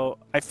 So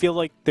I feel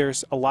like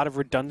there's a lot of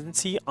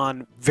redundancy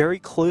on very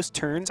close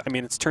turns. I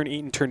mean, it's turn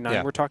 8 and turn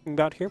 9 we're talking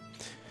about here.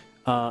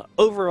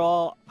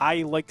 Overall,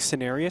 I like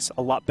Cenarius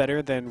a lot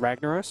better than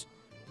Ragnaros.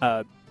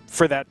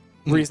 For that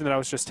reason that I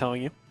was just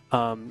telling you.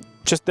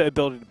 Just the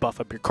ability to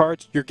buff up your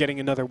cards. You're getting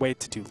another way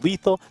to do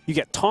lethal. You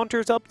get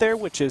Taunters up there,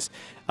 which is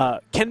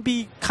can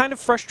be kind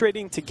of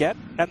frustrating to get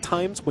at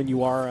times when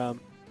you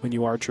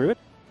are Druid.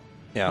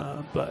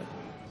 Yeah. But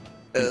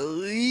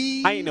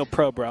I ain't no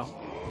pro, bro.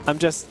 I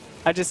just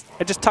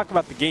talk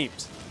about the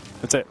games.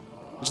 That's it.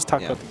 I just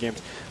talk about the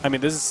games. I mean,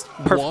 this is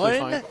perfectly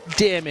fine. 1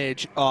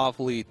 damage off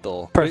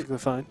lethal. Perfectly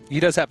fine. He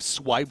does have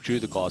Swipe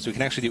Druid the Claw, so he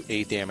can actually do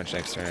 8 damage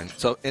next turn.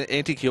 So an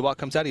anti-Healbot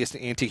comes out, he has to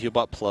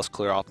anti-Healbot plus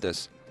clear off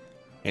this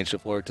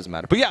Ancient Floor. It doesn't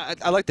matter. But yeah,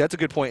 I like that. That's a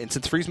good point. And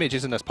since Freeze Mage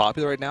isn't as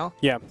popular right now,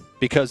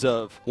 because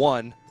of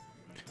 1,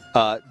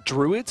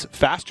 Druids,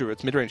 fast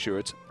Druids, mid-range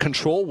Druids,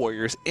 Control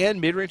Warriors,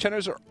 and mid-range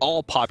Hunters are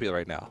all popular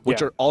right now,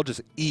 which are all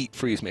just eat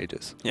freeze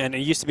mages. And it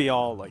used to be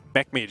all like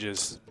mech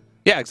mages.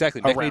 Yeah,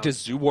 exactly. Mech mages,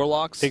 Zoo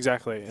Warlocks.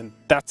 Exactly, and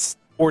that's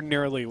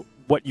ordinarily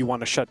what you want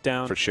to shut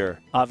down. For sure.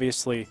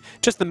 Obviously,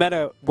 just the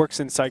meta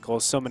works in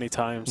cycles so many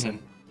times, and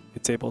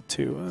it's able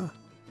to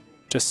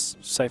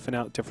just siphon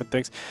out different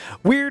things.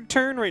 Weird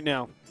turn right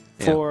now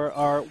for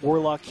our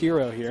Warlock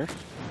hero here.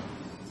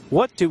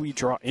 What do we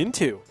draw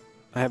into?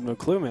 I have no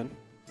clue, man.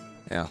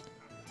 Yeah.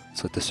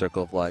 It's like the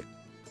Circle of Light.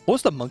 What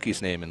was the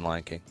monkey's name in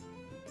Lion King?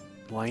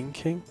 Lion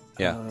King?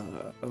 Yeah.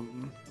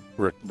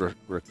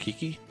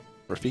 Rafiki?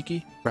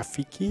 Rafiki?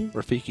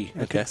 Rafiki.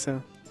 I think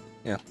so.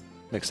 Yeah.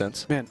 Makes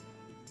sense. Man,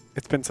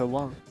 it's been so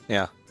long.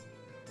 Yeah.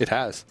 It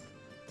has.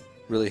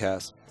 Really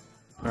has.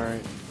 All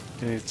right.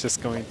 And he's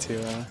just going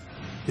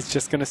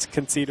to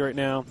concede right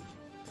now.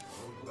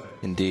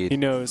 Indeed. He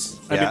knows.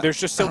 Yeah. I mean, there's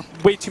just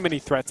way too many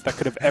threats that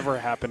could have ever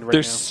happened right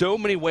There's now. so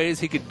many ways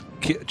he could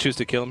choose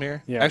to kill him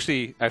here. Yeah.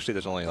 Actually,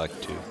 there's only like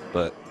 2,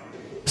 but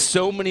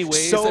so many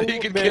ways that he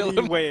could kill him.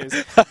 So many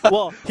ways.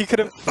 Well, he could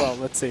have. Well,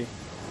 let's see.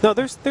 No,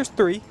 there's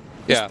 3.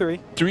 There's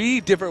 3.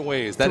 3 different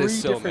ways. That is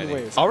so many.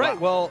 Ways. All right.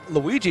 Well,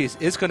 LuigEzz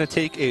is going to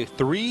take a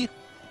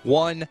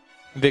 3-1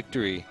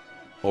 victory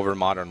over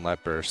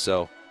ModernLeper.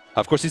 So,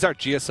 of course, these are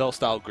GSL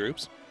style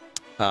groups.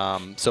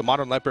 So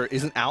ModernLeper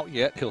isn't out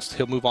yet.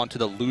 He'll move on to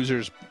the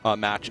losers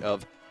match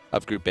of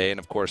Group A, and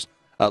of course,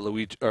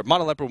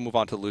 ModernLeper will move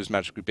on to the losers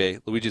match of Group A.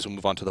 LuigEzz will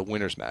move on to the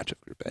winners match of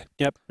Group A.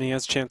 Yep, and he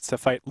has a chance to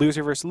fight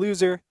loser versus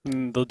loser,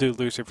 and they'll do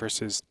loser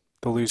versus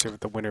the loser with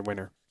the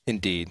winner.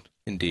 Indeed.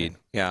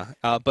 Yeah,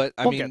 but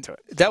I We'll mean, get to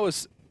it. That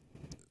was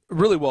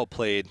really well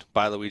played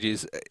by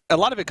LuigEzz. A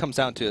lot of it comes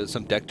down to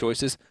some deck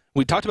choices.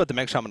 We talked about the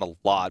Meg Shaman a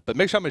lot, but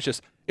Meg Shaman is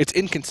just it's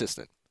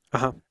inconsistent.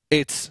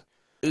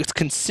 It's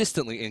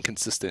consistently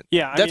inconsistent.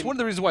 Yeah, that's one of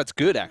the reasons why it's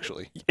good,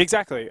 actually.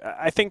 Exactly.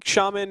 I think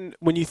Shaman,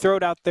 when you throw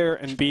it out there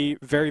and be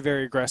very,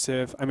 very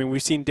aggressive, I mean,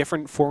 we've seen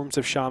different forms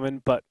of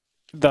Shaman, but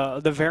the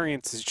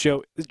variance is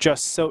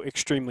just so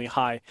extremely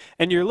high.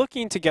 And you're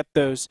looking to get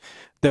those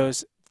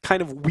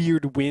kind of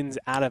weird wins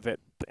out of it.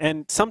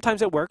 And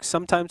sometimes it works,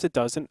 sometimes it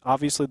doesn't.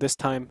 Obviously, this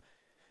time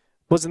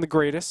wasn't the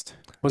greatest,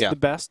 wasn't the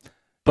best,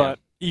 but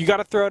you got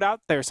to throw it out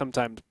there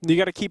sometimes. You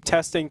got to keep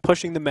testing,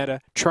 pushing the meta,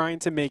 trying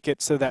to make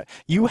it so that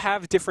you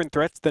have different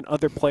threats than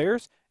other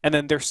players, and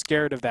then they're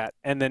scared of that.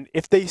 And then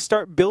if they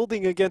start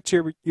building against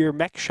your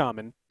mech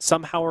shaman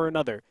somehow or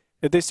another,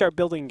 if they start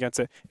building against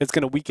it, it's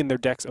going to weaken their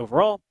decks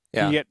overall.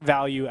 Yeah. You get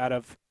value out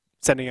of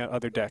sending out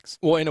other decks.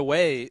 Well, in a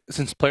way,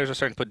 since players are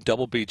starting to put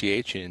double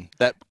BGH in,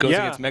 that goes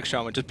against mech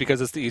shaman just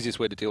because it's the easiest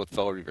way to deal with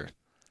Fel Reaver.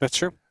 That's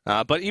true.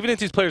 But even if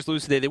these players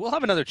lose today, they will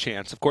have another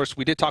chance. Of course,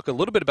 we did talk a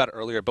little bit about it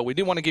earlier, but we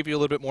do want to give you a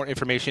little bit more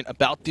information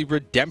about the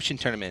Redemption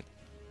Tournament.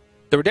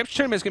 The Redemption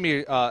Tournament is going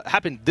to be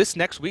happen this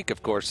next week,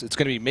 of course. It's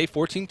going to be May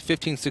 14th,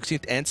 15th,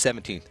 16th, and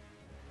 17th.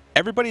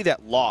 Everybody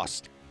that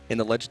lost in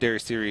the Legendary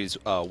Series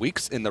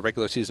weeks, in the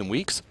regular season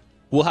weeks,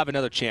 will have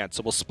another chance.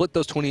 So we'll split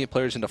those 28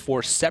 players into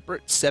 4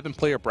 separate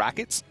 7-player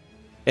brackets.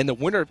 And the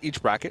winner of each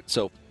bracket,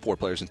 so 4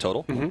 players in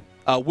total,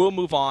 will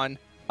move on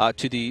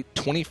to the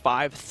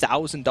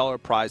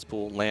 $25,000 prize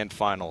pool land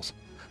finals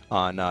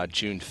on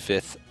June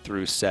 5th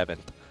through 7th.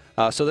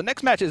 So the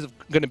next match is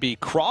going to be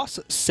Cross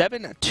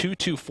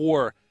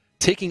 7224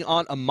 taking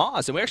on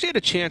Amaz. And we actually had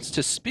a chance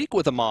to speak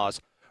with Amaz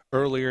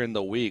earlier in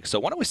the week. So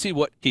why don't we see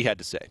what he had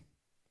to say.